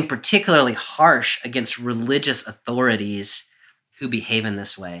Jesus is being particularly harsh against religious authorities who behave in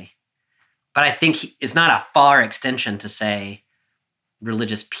this way. But I think it's not a far extension to say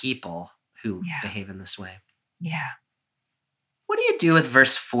religious people who behave in this way. Yeah. What do you do with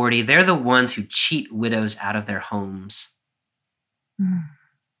verse 40? They're the ones who cheat widows out of their homes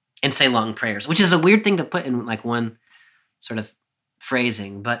and say long prayers, which is a weird thing to put in one sort of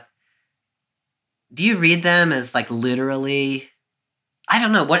phrasing. But do you read them as literally? I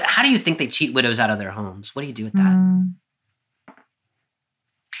don't know. How do you think they cheat widows out of their homes? What do you do with that?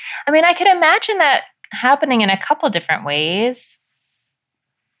 I could imagine that happening in a couple different ways.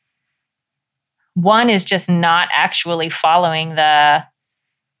 One is just not actually following the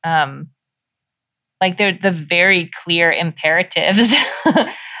very clear imperatives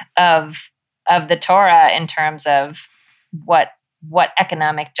of the Torah in terms of what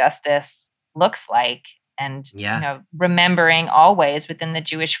economic justice looks like. And remembering always within the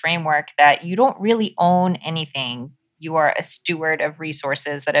Jewish framework that you don't really own anything. You are a steward of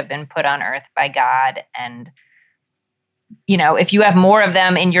resources that have been put on earth by God. And, if you have more of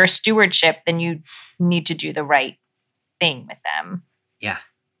them in your stewardship, then you need to do the right thing with them. Yeah.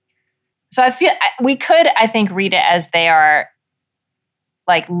 So I feel we could, I think, read it as they are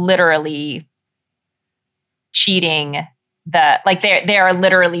literally cheating they are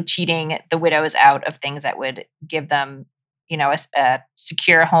literally cheating the widows out of things that would give them, a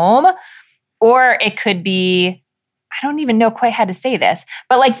secure home. Or it could be, I don't even know quite how to say this,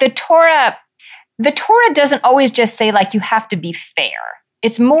 but the Torah doesn't always just say you have to be fair.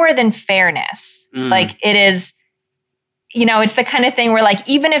 It's more than fairness. It is, it's the kind of thing where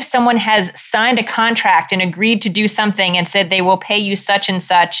even if someone has signed a contract and agreed to do something and said they will pay you such and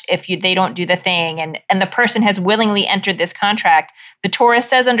such if they don't do the thing, and the person has willingly entered this contract, the Torah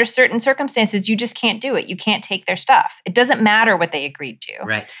says under certain circumstances, you just can't do it. You can't take their stuff. It doesn't matter what they agreed to.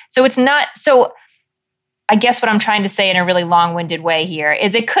 Right. So it's not, so I guess what I'm trying to say in a really long-winded way here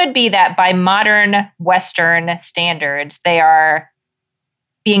is it could be that by modern Western standards, they are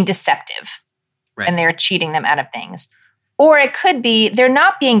being deceptive and they're cheating them out of things. Or it could be they're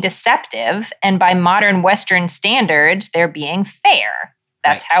not being deceptive, and by modern Western standards, they're being fair.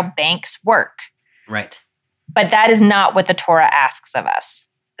 That's how banks work. Right. But that is not what the Torah asks of us.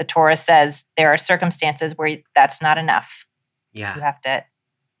 The Torah says there are circumstances where that's not enough. Yeah. You have to,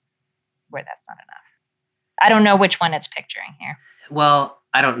 where that's not enough. I don't know which one it's picturing here. Well,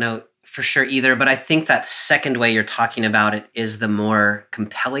 I don't know for sure either, but I think that second way you're talking about it is the more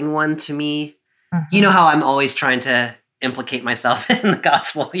compelling one to me. Mm-hmm. You know how I'm always trying to implicate myself in the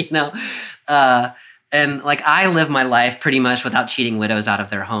gospel, and I live my life pretty much without cheating widows out of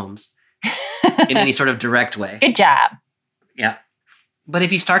their homes in any sort of direct way. Good job. Yeah. But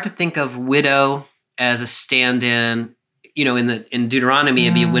if you start to think of widow as a stand-in, in Deuteronomy,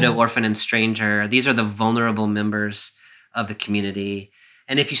 it'd be widow, orphan, and stranger. These are the vulnerable members of the community.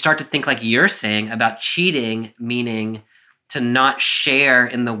 And if you start to think like you're saying about cheating, meaning to not share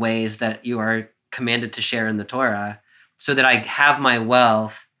in the ways that you are commanded to share in the Torah, so that I have my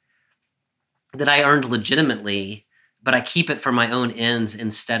wealth that I earned legitimately, but I keep it for my own ends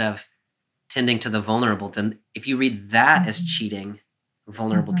instead of tending to the vulnerable, then if you read that as cheating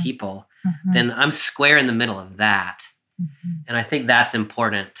vulnerable people, then I'm square in the middle of that. And I think that's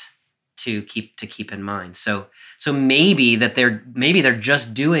important to keep in mind. So maybe they're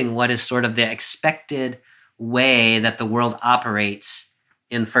just doing what is sort of the expected way that the world operates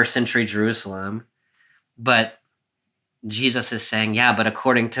in first century Jerusalem. But Jesus is saying, yeah, but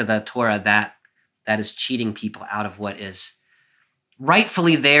according to the Torah, that is cheating people out of what is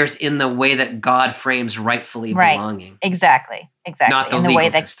rightfully theirs in the way that God frames rightfully belonging. Exactly. Not the in the legal way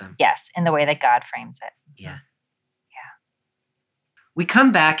that, system. Yes, in the way that God frames it. Yeah. We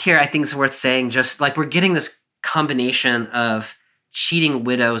come back here, I think it's worth saying, just like we're getting this combination of cheating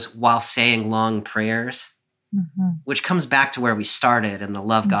widows while saying long prayers, which comes back to where we started in the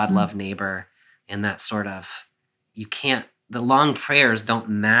love God, love neighbor, and that sort of, the long prayers don't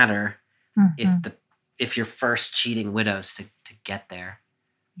matter if you're first cheating widows to get there.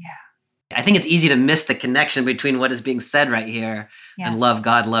 Yeah. I think it's easy to miss the connection between what is being said right here and love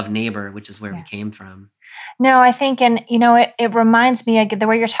God, love neighbor, which is where we came from. No, I think, and it reminds me, the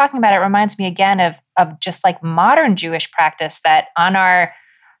way you're talking about it reminds me again of just like modern Jewish practice, that on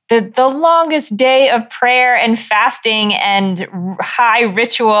the longest day of prayer and fasting and high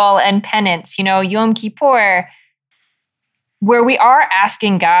ritual and penance, Yom Kippur, where we are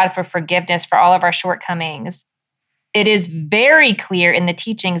asking God for forgiveness for all of our shortcomings, it is very clear in the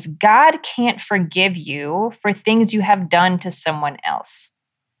teachings, God can't forgive you for things you have done to someone else.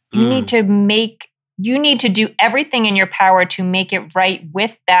 You need to do everything in your power to make it right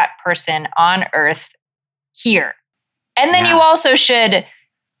with that person on earth here. And then you also should,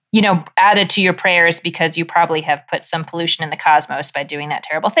 add it to your prayers, because you probably have put some pollution in the cosmos by doing that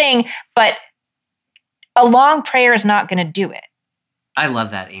terrible thing. But a long prayer is not going to do it. I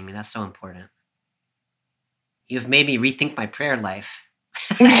love that, Amy. That's so important. You've made me rethink my prayer life.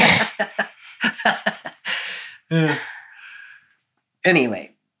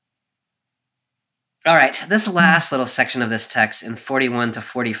 Anyway. All right. This last little section of this text in 41 to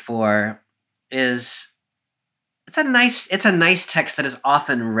 44 it's a nice text that is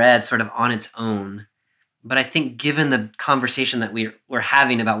often read sort of on its own. But I think given the conversation that we're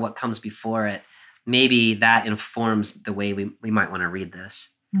having about what comes before it, maybe that informs the way we might want to read this.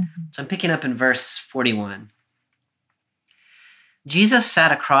 So I'm picking up in verse 41. Jesus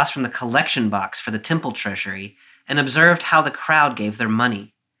sat across from the collection box for the temple treasury and observed how the crowd gave their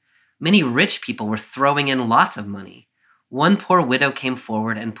money. Many rich people were throwing in lots of money. One poor widow came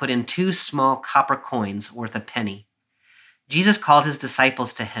forward and put in 2 small copper coins worth a penny. Jesus called his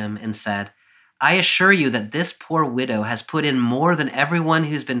disciples to him and said, I assure you that this poor widow has put in more than everyone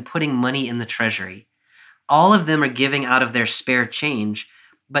who's been putting money in the treasury. All of them are giving out of their spare change,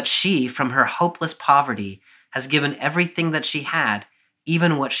 but she, from her hopeless poverty, has given everything that she had,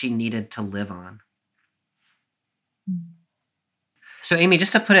 even what she needed to live on. So, Amy,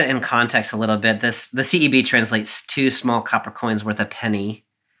 just to put it in context a little bit, the CEB translates 2 small copper coins worth a penny.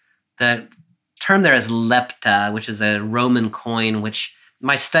 The term there is lepta, which is a Roman coin, which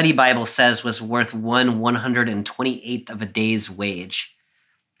my study Bible says was worth 1/128th of a day's wage.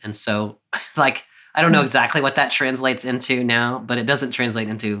 And so, I don't know exactly what that translates into now, but it doesn't translate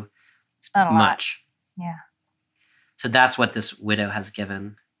into it's not a much. Lot. Yeah. So that's what this widow has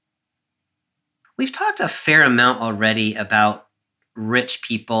given. We've talked a fair amount already about rich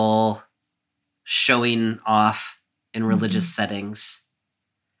people showing off in religious settings.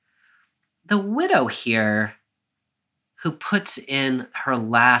 The widow here, who puts in her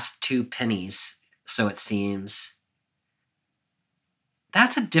last 2 pennies, so it seems,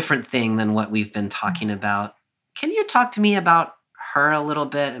 that's a different thing than what we've been talking about. Can you talk to me about her a little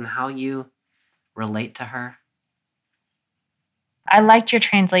bit and how you relate to her? I liked your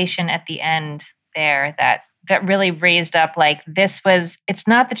translation at the end there that really raised up it's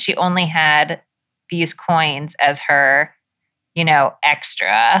not that she only had these coins as her,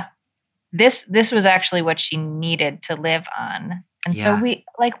 extra. This was actually what she needed to live on. And so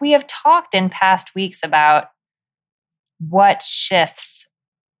we have talked in past weeks about what shifts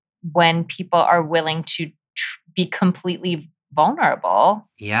when people are willing to be completely vulnerable.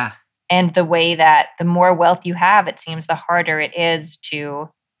 Yeah. And the way that the more wealth you have, it seems the harder it is to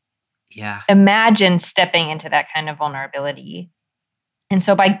imagine stepping into that kind of vulnerability. And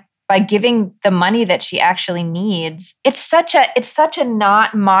so by by giving the money that she actually needs. It's such a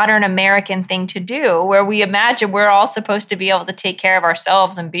not modern American thing to do, where we imagine we're all supposed to be able to take care of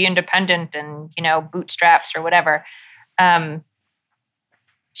ourselves and be independent and, bootstraps or whatever.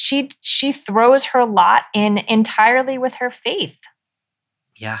 She throws her lot in entirely with her faith.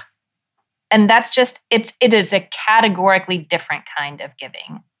 Yeah. And that's just, it is a categorically different kind of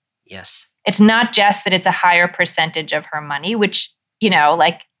giving. Yes. It's not just that it's a higher percentage of her money, which,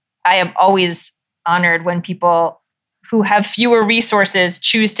 I am always honored when people who have fewer resources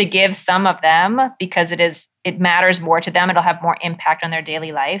choose to give some of them, because it matters more to them. It'll have more impact on their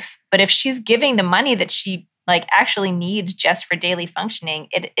daily life. But if she's giving the money that she actually needs just for daily functioning,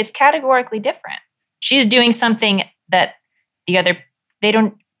 it's categorically different. She's doing something that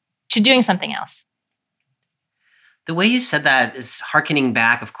she's doing something else. The way you said that is hearkening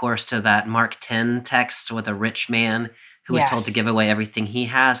back, of course, to that Mark 10 text with a rich man who was told to give away everything he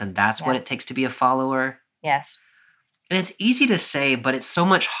has, and that's what it takes to be a follower. Yes. And it's easy to say, but it's so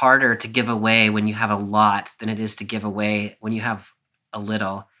much harder to give away when you have a lot than it is to give away when you have a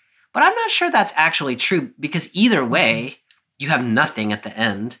little. But I'm not sure that's actually true, because either way, you have nothing at the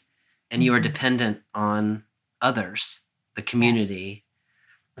end, and you are dependent on others, the community.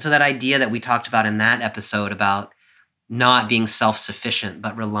 Yes. So that idea that we talked about in that episode about not being self-sufficient,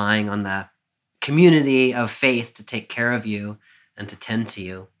 but relying on the community of faith to take care of you and to tend to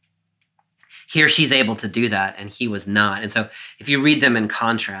you. Here she's able to do that, and he was not. And so if you read them in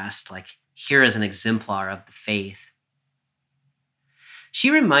contrast, here is an exemplar of the faith.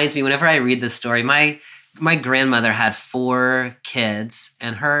 She reminds me, whenever I read this story, my grandmother had 4 kids,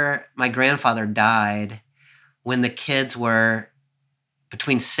 and my grandfather died when the kids were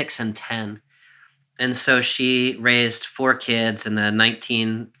between 6 and 10. And so she raised 4 kids in the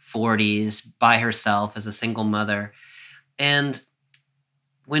 1940s by herself as a single mother. And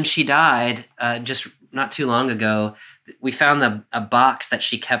when she died, just not too long ago, we found a box that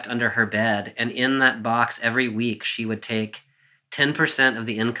she kept under her bed. And in that box, every week, she would take 10% of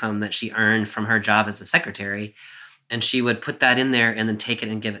the income that she earned from her job as a secretary, and she would put that in there and then take it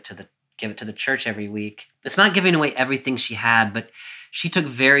and give it to the church every week. It's not giving away everything she had, but she took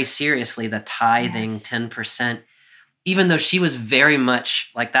very seriously the tithing 10%, even though she was very much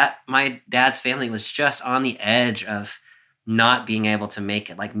like that. My dad's family was just on the edge of not being able to make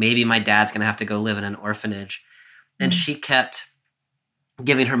it. Maybe my dad's going to have to go live in an orphanage. And she kept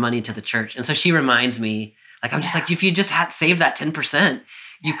giving her money to the church. And so she reminds me, I'm just if you just had saved that 10%,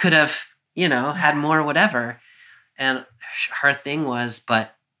 you could have, had more, whatever. And her thing was,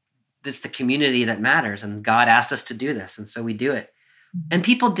 but it's the community that matters, and God asked us to do this, and so we do it. And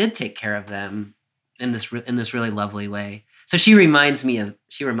people did take care of them in this really lovely way. So she reminds me of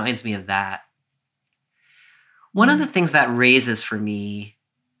that. One of the things that raises for me,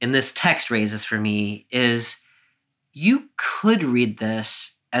 in this text raises for me, is you could read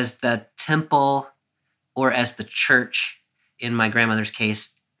this as the temple or as the church, in my grandmother's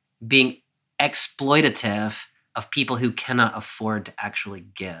case, being exploitative of people who cannot afford to actually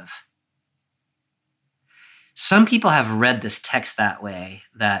give. Some people have read this text that way,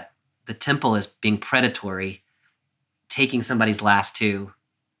 that the temple is being predatory, taking somebody's last 2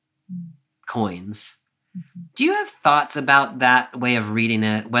 coins. Do you have thoughts about that way of reading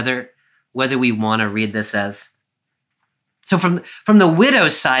it, whether we want to read this as... So from the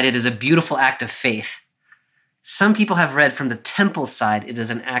widow's side, it is a beautiful act of faith. Some people have read from the temple side, it is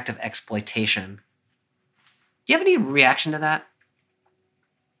an act of exploitation. Do you have any reaction to that?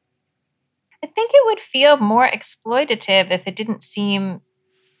 I think it would feel more exploitative if it didn't seem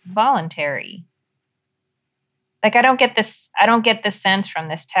voluntary. I don't get the sense from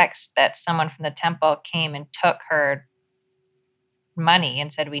this text that someone from the temple came and took her money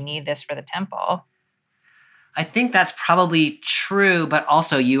and said, we need this for the temple. I think that's probably true, but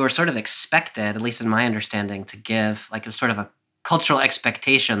also you are sort of expected, at least in my understanding, to give. It was sort of a cultural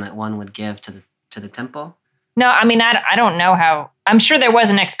expectation that one would give to the temple. No, I mean, I don't know how. I'm sure there was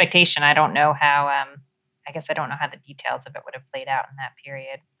an expectation. I don't know how. I guess I don't know how the details of it would have played out in that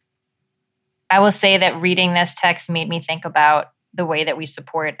period. I will say that reading this text made me think about the way that we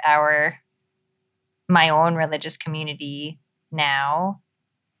support my own religious community now,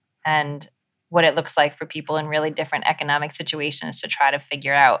 and what it looks like for people in really different economic situations to try to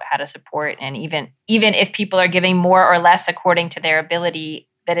figure out how to support. And even if people are giving more or less according to their ability,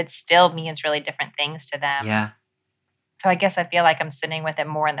 that it still means really different things to them. Yeah. So I guess I feel like I'm sitting with it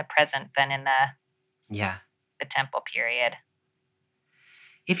more in the present than in the temple period.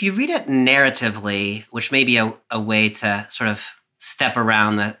 If you read it narratively, which may be a way to sort of step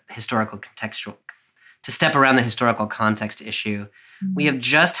around the historical to step around the historical context issue, we have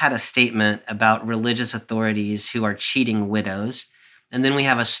just had a statement about religious authorities who are cheating widows. And then we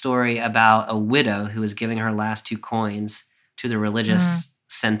have a story about a widow who is giving her last 2 coins to the religious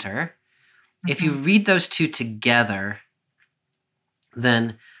center. If you read those two together,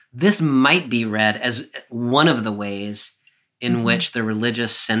 then this might be read as one of the ways in which the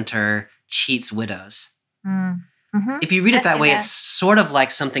religious center cheats widows. If you read it that way, it's sort of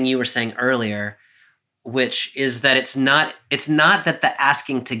like something you were saying earlier, which is that it's not that the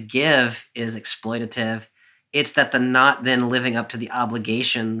asking to give is exploitative. It's that the not then living up to the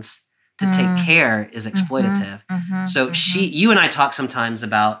obligations to take care is exploitative. So you and I talk sometimes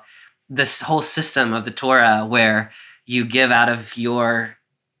about this whole system of the Torah where you give out of your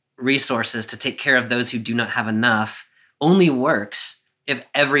resources to take care of those who do not have enough only works if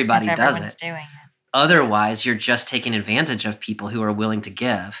everybody does it. Doing it. Otherwise, you're just taking advantage of people who are willing to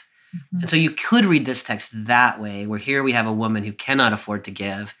give. And so you could read this text that way, where here we have a woman who cannot afford to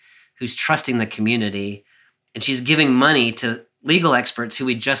give, who's trusting the community, and she's giving money to legal experts who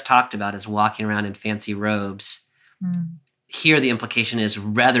we just talked about as walking around in fancy robes. Here the implication is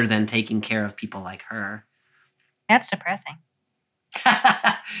rather than taking care of people like her. That's depressing.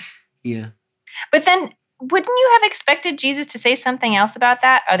 Yeah. But then wouldn't you have expected Jesus to say something else about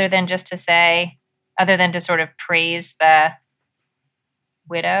that other than to sort of praise the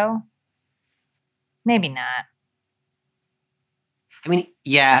widow? Maybe not. I mean,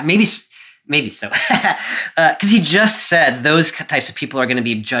 yeah, maybe so. Because he just said those types of people are going to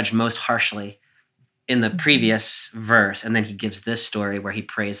be judged most harshly in the previous verse. And then he gives this story where he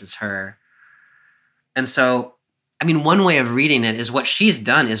praises her. And so, I mean, one way of reading it is what she's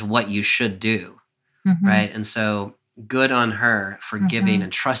done is what you should do, right? And so good on her for giving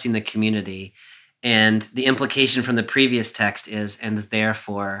and trusting the community. And the implication from the previous text is, and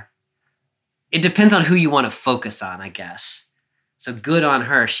therefore, it depends on who you want to focus on, I guess. So good on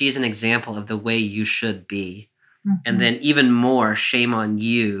her. She's an example of the way you should be. And then even more, shame on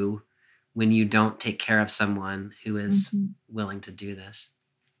you when you don't take care of someone who is willing to do this.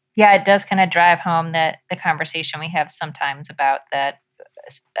 Yeah, it does kind of drive home that the conversation we have sometimes about that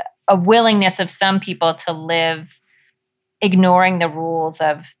a willingness of some people to live ignoring the rules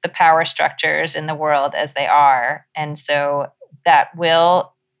of the power structures in the world as they are. And so that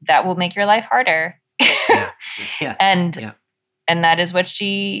will make your life harder. And that is what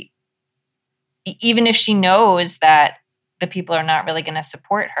she, even if she knows that the people are not really going to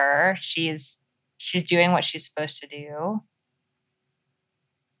support her, she's doing what she's supposed to do.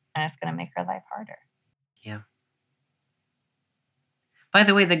 And it's going to make her life harder. Yeah. By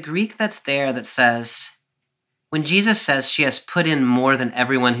the way, the Greek that's there that says, when Jesus says she has put in more than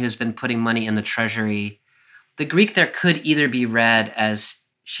everyone who's been putting money in the treasury, the Greek there could either be read as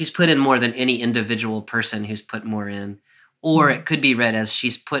she's put in more than any individual person who's put more in, or it could be read as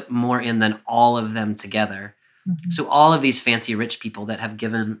she's put more in than all of them together. So all of these fancy rich people that have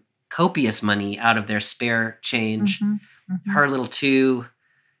given copious money out of their spare change, her little two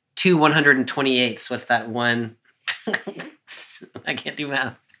 128ths, what's that one? I can't do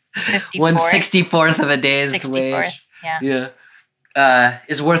math. 1/64 of a day's 64th, wage. Yeah.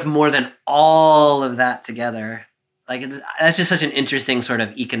 Is worth more than all of that together. Like that's just such an interesting sort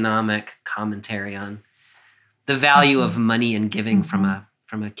of economic commentary on the value of money and giving from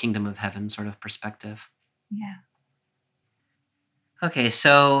a kingdom of heaven sort of perspective. Yeah. Okay,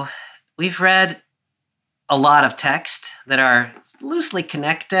 so we've read a lot of text that are loosely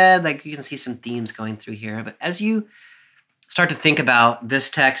connected. Like you can see some themes going through here. But as you start to think about this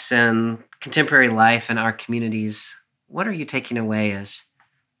text and contemporary life in our communities, what are you taking away as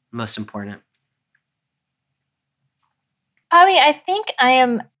most important? I mean, I think I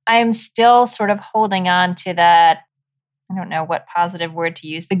am still sort of holding on to that, I don't know what positive word to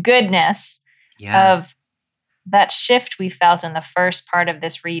use, the goodness of that shift we felt in the first part of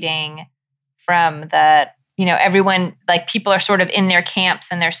this reading from that, everyone, like people are sort of in their camps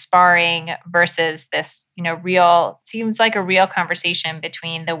and they're sparring versus this, seems like a real conversation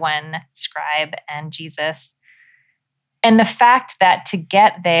between the one scribe and Jesus. And the fact that to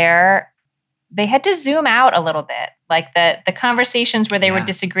get there, they had to zoom out a little bit. Like the conversations where they were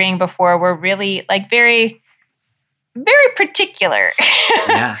disagreeing before were really like very, very particular.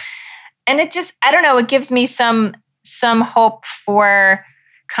 And it just, I don't know, it gives me some hope for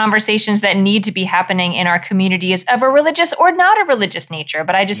conversations that need to be happening in our communities of a religious or not a religious nature.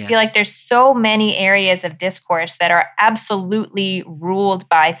 But I just feel like there's so many areas of discourse that are absolutely ruled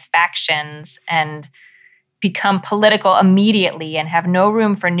by factions and become political immediately and have no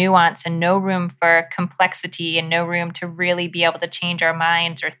room for nuance and no room for complexity and no room to really be able to change our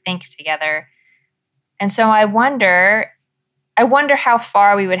minds or think together. And so I wonder how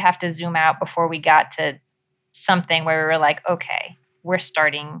far we would have to zoom out before we got to something where we were like, okay,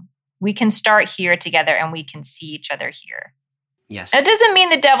 we can start here together and we can see each other here. Yes. It doesn't mean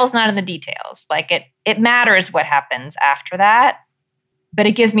the devil's not in the details. Like it matters what happens after that, but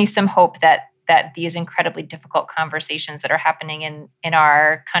it gives me some hope that these incredibly difficult conversations that are happening in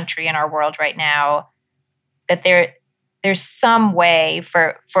our country and our world right now, that there's some way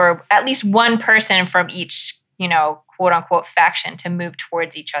for at least one person from each, quote unquote faction to move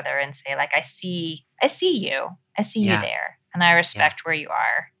towards each other and say, like, I see you. I see you there. And I respect where you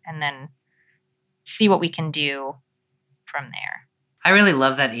are. And then see what we can do from there. I really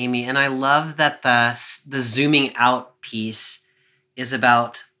love that, Amy. And I love that the zooming out piece is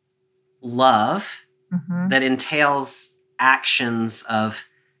about love that entails actions of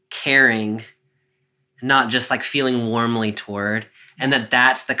caring, not just like feeling warmly toward, and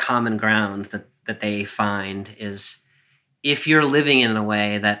that's the common ground that they find is if you're living in a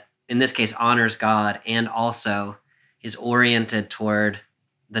way that, in this case, honors God and also is oriented toward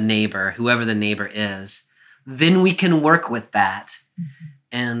the neighbor, whoever the neighbor is, then we can work with that.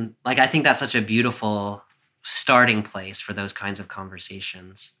 And like, I think that's such a beautiful starting place for those kinds of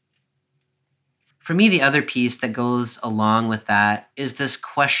conversations. For me, the other piece that goes along with that is this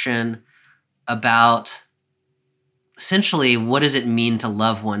question about essentially, what does it mean to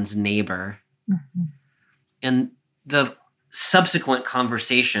love one's neighbor? And the subsequent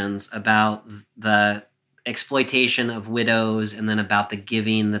conversations about the exploitation of widows and then about the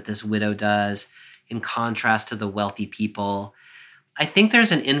giving that this widow does in contrast to the wealthy people. I think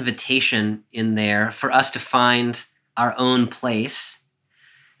there's an invitation in there for us to find our own place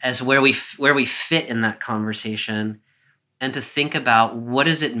as where we fit in that conversation, and to think about what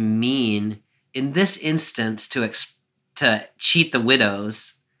does it mean in this instance to cheat the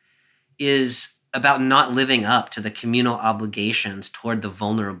widows is about not living up to the communal obligations toward the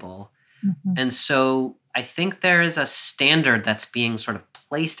vulnerable. And so I think there is a standard that's being sort of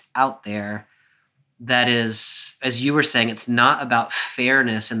placed out there that is, as you were saying, it's not about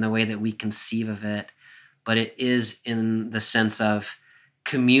fairness in the way that we conceive of it, but it is in the sense of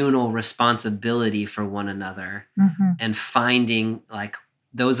communal responsibility for one another and finding, like,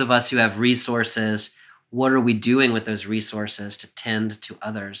 those of us who have resources, what are we doing with those resources to tend to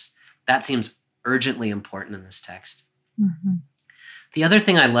others? That seems urgently important in this text. The other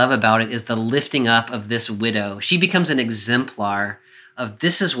thing I love about it is the lifting up of this widow. She becomes an exemplar of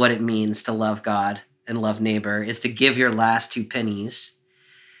this is what it means to love God and love neighbor, is to give your last 2 pennies.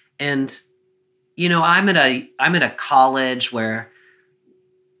 And, I'm at a college where,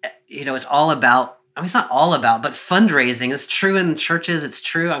 it's all about, it's not all about, but fundraising. It's true in churches. It's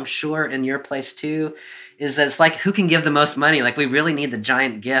true, I'm sure, in your place too, is that it's like, who can give the most money? Like, we really need the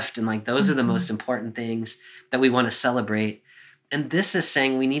giant gift. And like, those are the most important things that we want to celebrate. And this is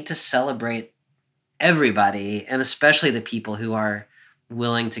saying we need to celebrate everybody, and especially the people who are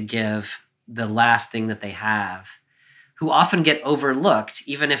willing to give the last thing that they have, who often get overlooked.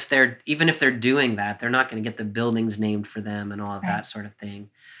 Even if they're doing that, they're not going to get the buildings named for them and all of that sort of thing.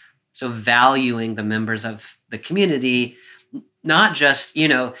 So valuing the members of the community, not just,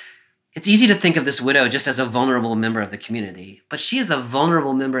 it's easy to think of this widow just as a vulnerable member of the community, but she is a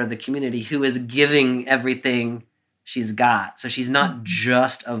vulnerable member of the community who is giving everything she's got. So she's not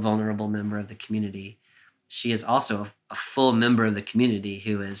just a vulnerable member of the community. She is also a full member of the community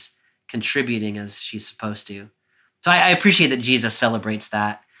who is contributing as she's supposed to. So I appreciate that Jesus celebrates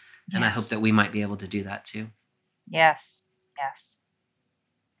that. And I hope that we might be able to do that too. Yes.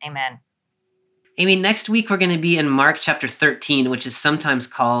 Amen. Amy, next week we're going to be in Mark chapter 13, which is sometimes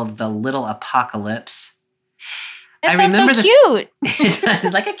called the Little Apocalypse. It sounds so cute.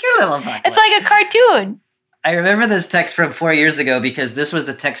 It's like a cute little apocalypse. It's like a cartoon. I remember this text from 4 years ago because this was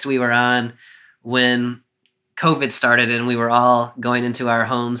the text we were on when COVID started and we were all going into our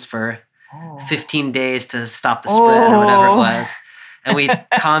homes for 15 days to stop the spread or whatever it was. And we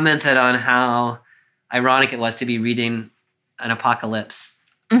commented on how ironic it was to be reading an apocalypse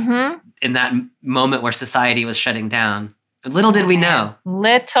in that moment where society was shutting down. But little did we know.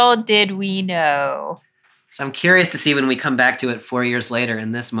 Little did we know. So I'm curious to see when we come back to it 4 years later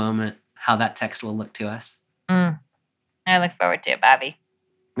in this moment, how that text will look to us. I look forward to it, Bobby.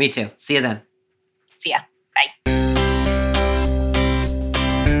 Me too. See you then. See ya. Bye.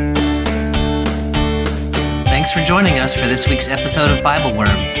 Thanks for joining us for this week's episode of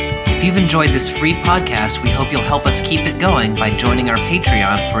BibleWorm. If you've enjoyed this free podcast, we hope you'll help us keep it going by joining our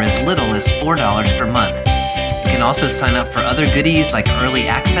Patreon for as little as $4 per month. You can also sign up for other goodies like early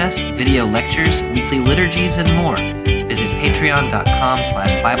access, video lectures, weekly liturgies, and more. Visit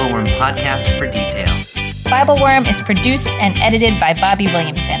patreon.com/BibleWormPodcast for details. BibleWorm is produced and edited by Bobby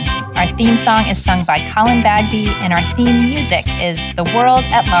Williamson. Our theme song is sung by Colin Bagby, and our theme music is The World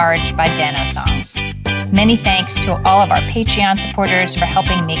at Large by Dano Songs. Many thanks to all of our Patreon supporters for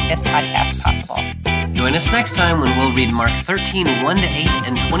helping make this podcast possible. Join us next time when we'll read Mark 13, 1-8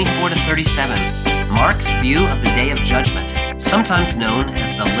 and 24-37. Mark's view of the Day of Judgment, sometimes known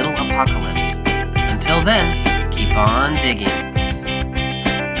as the Little Apocalypse. Until then, keep on digging.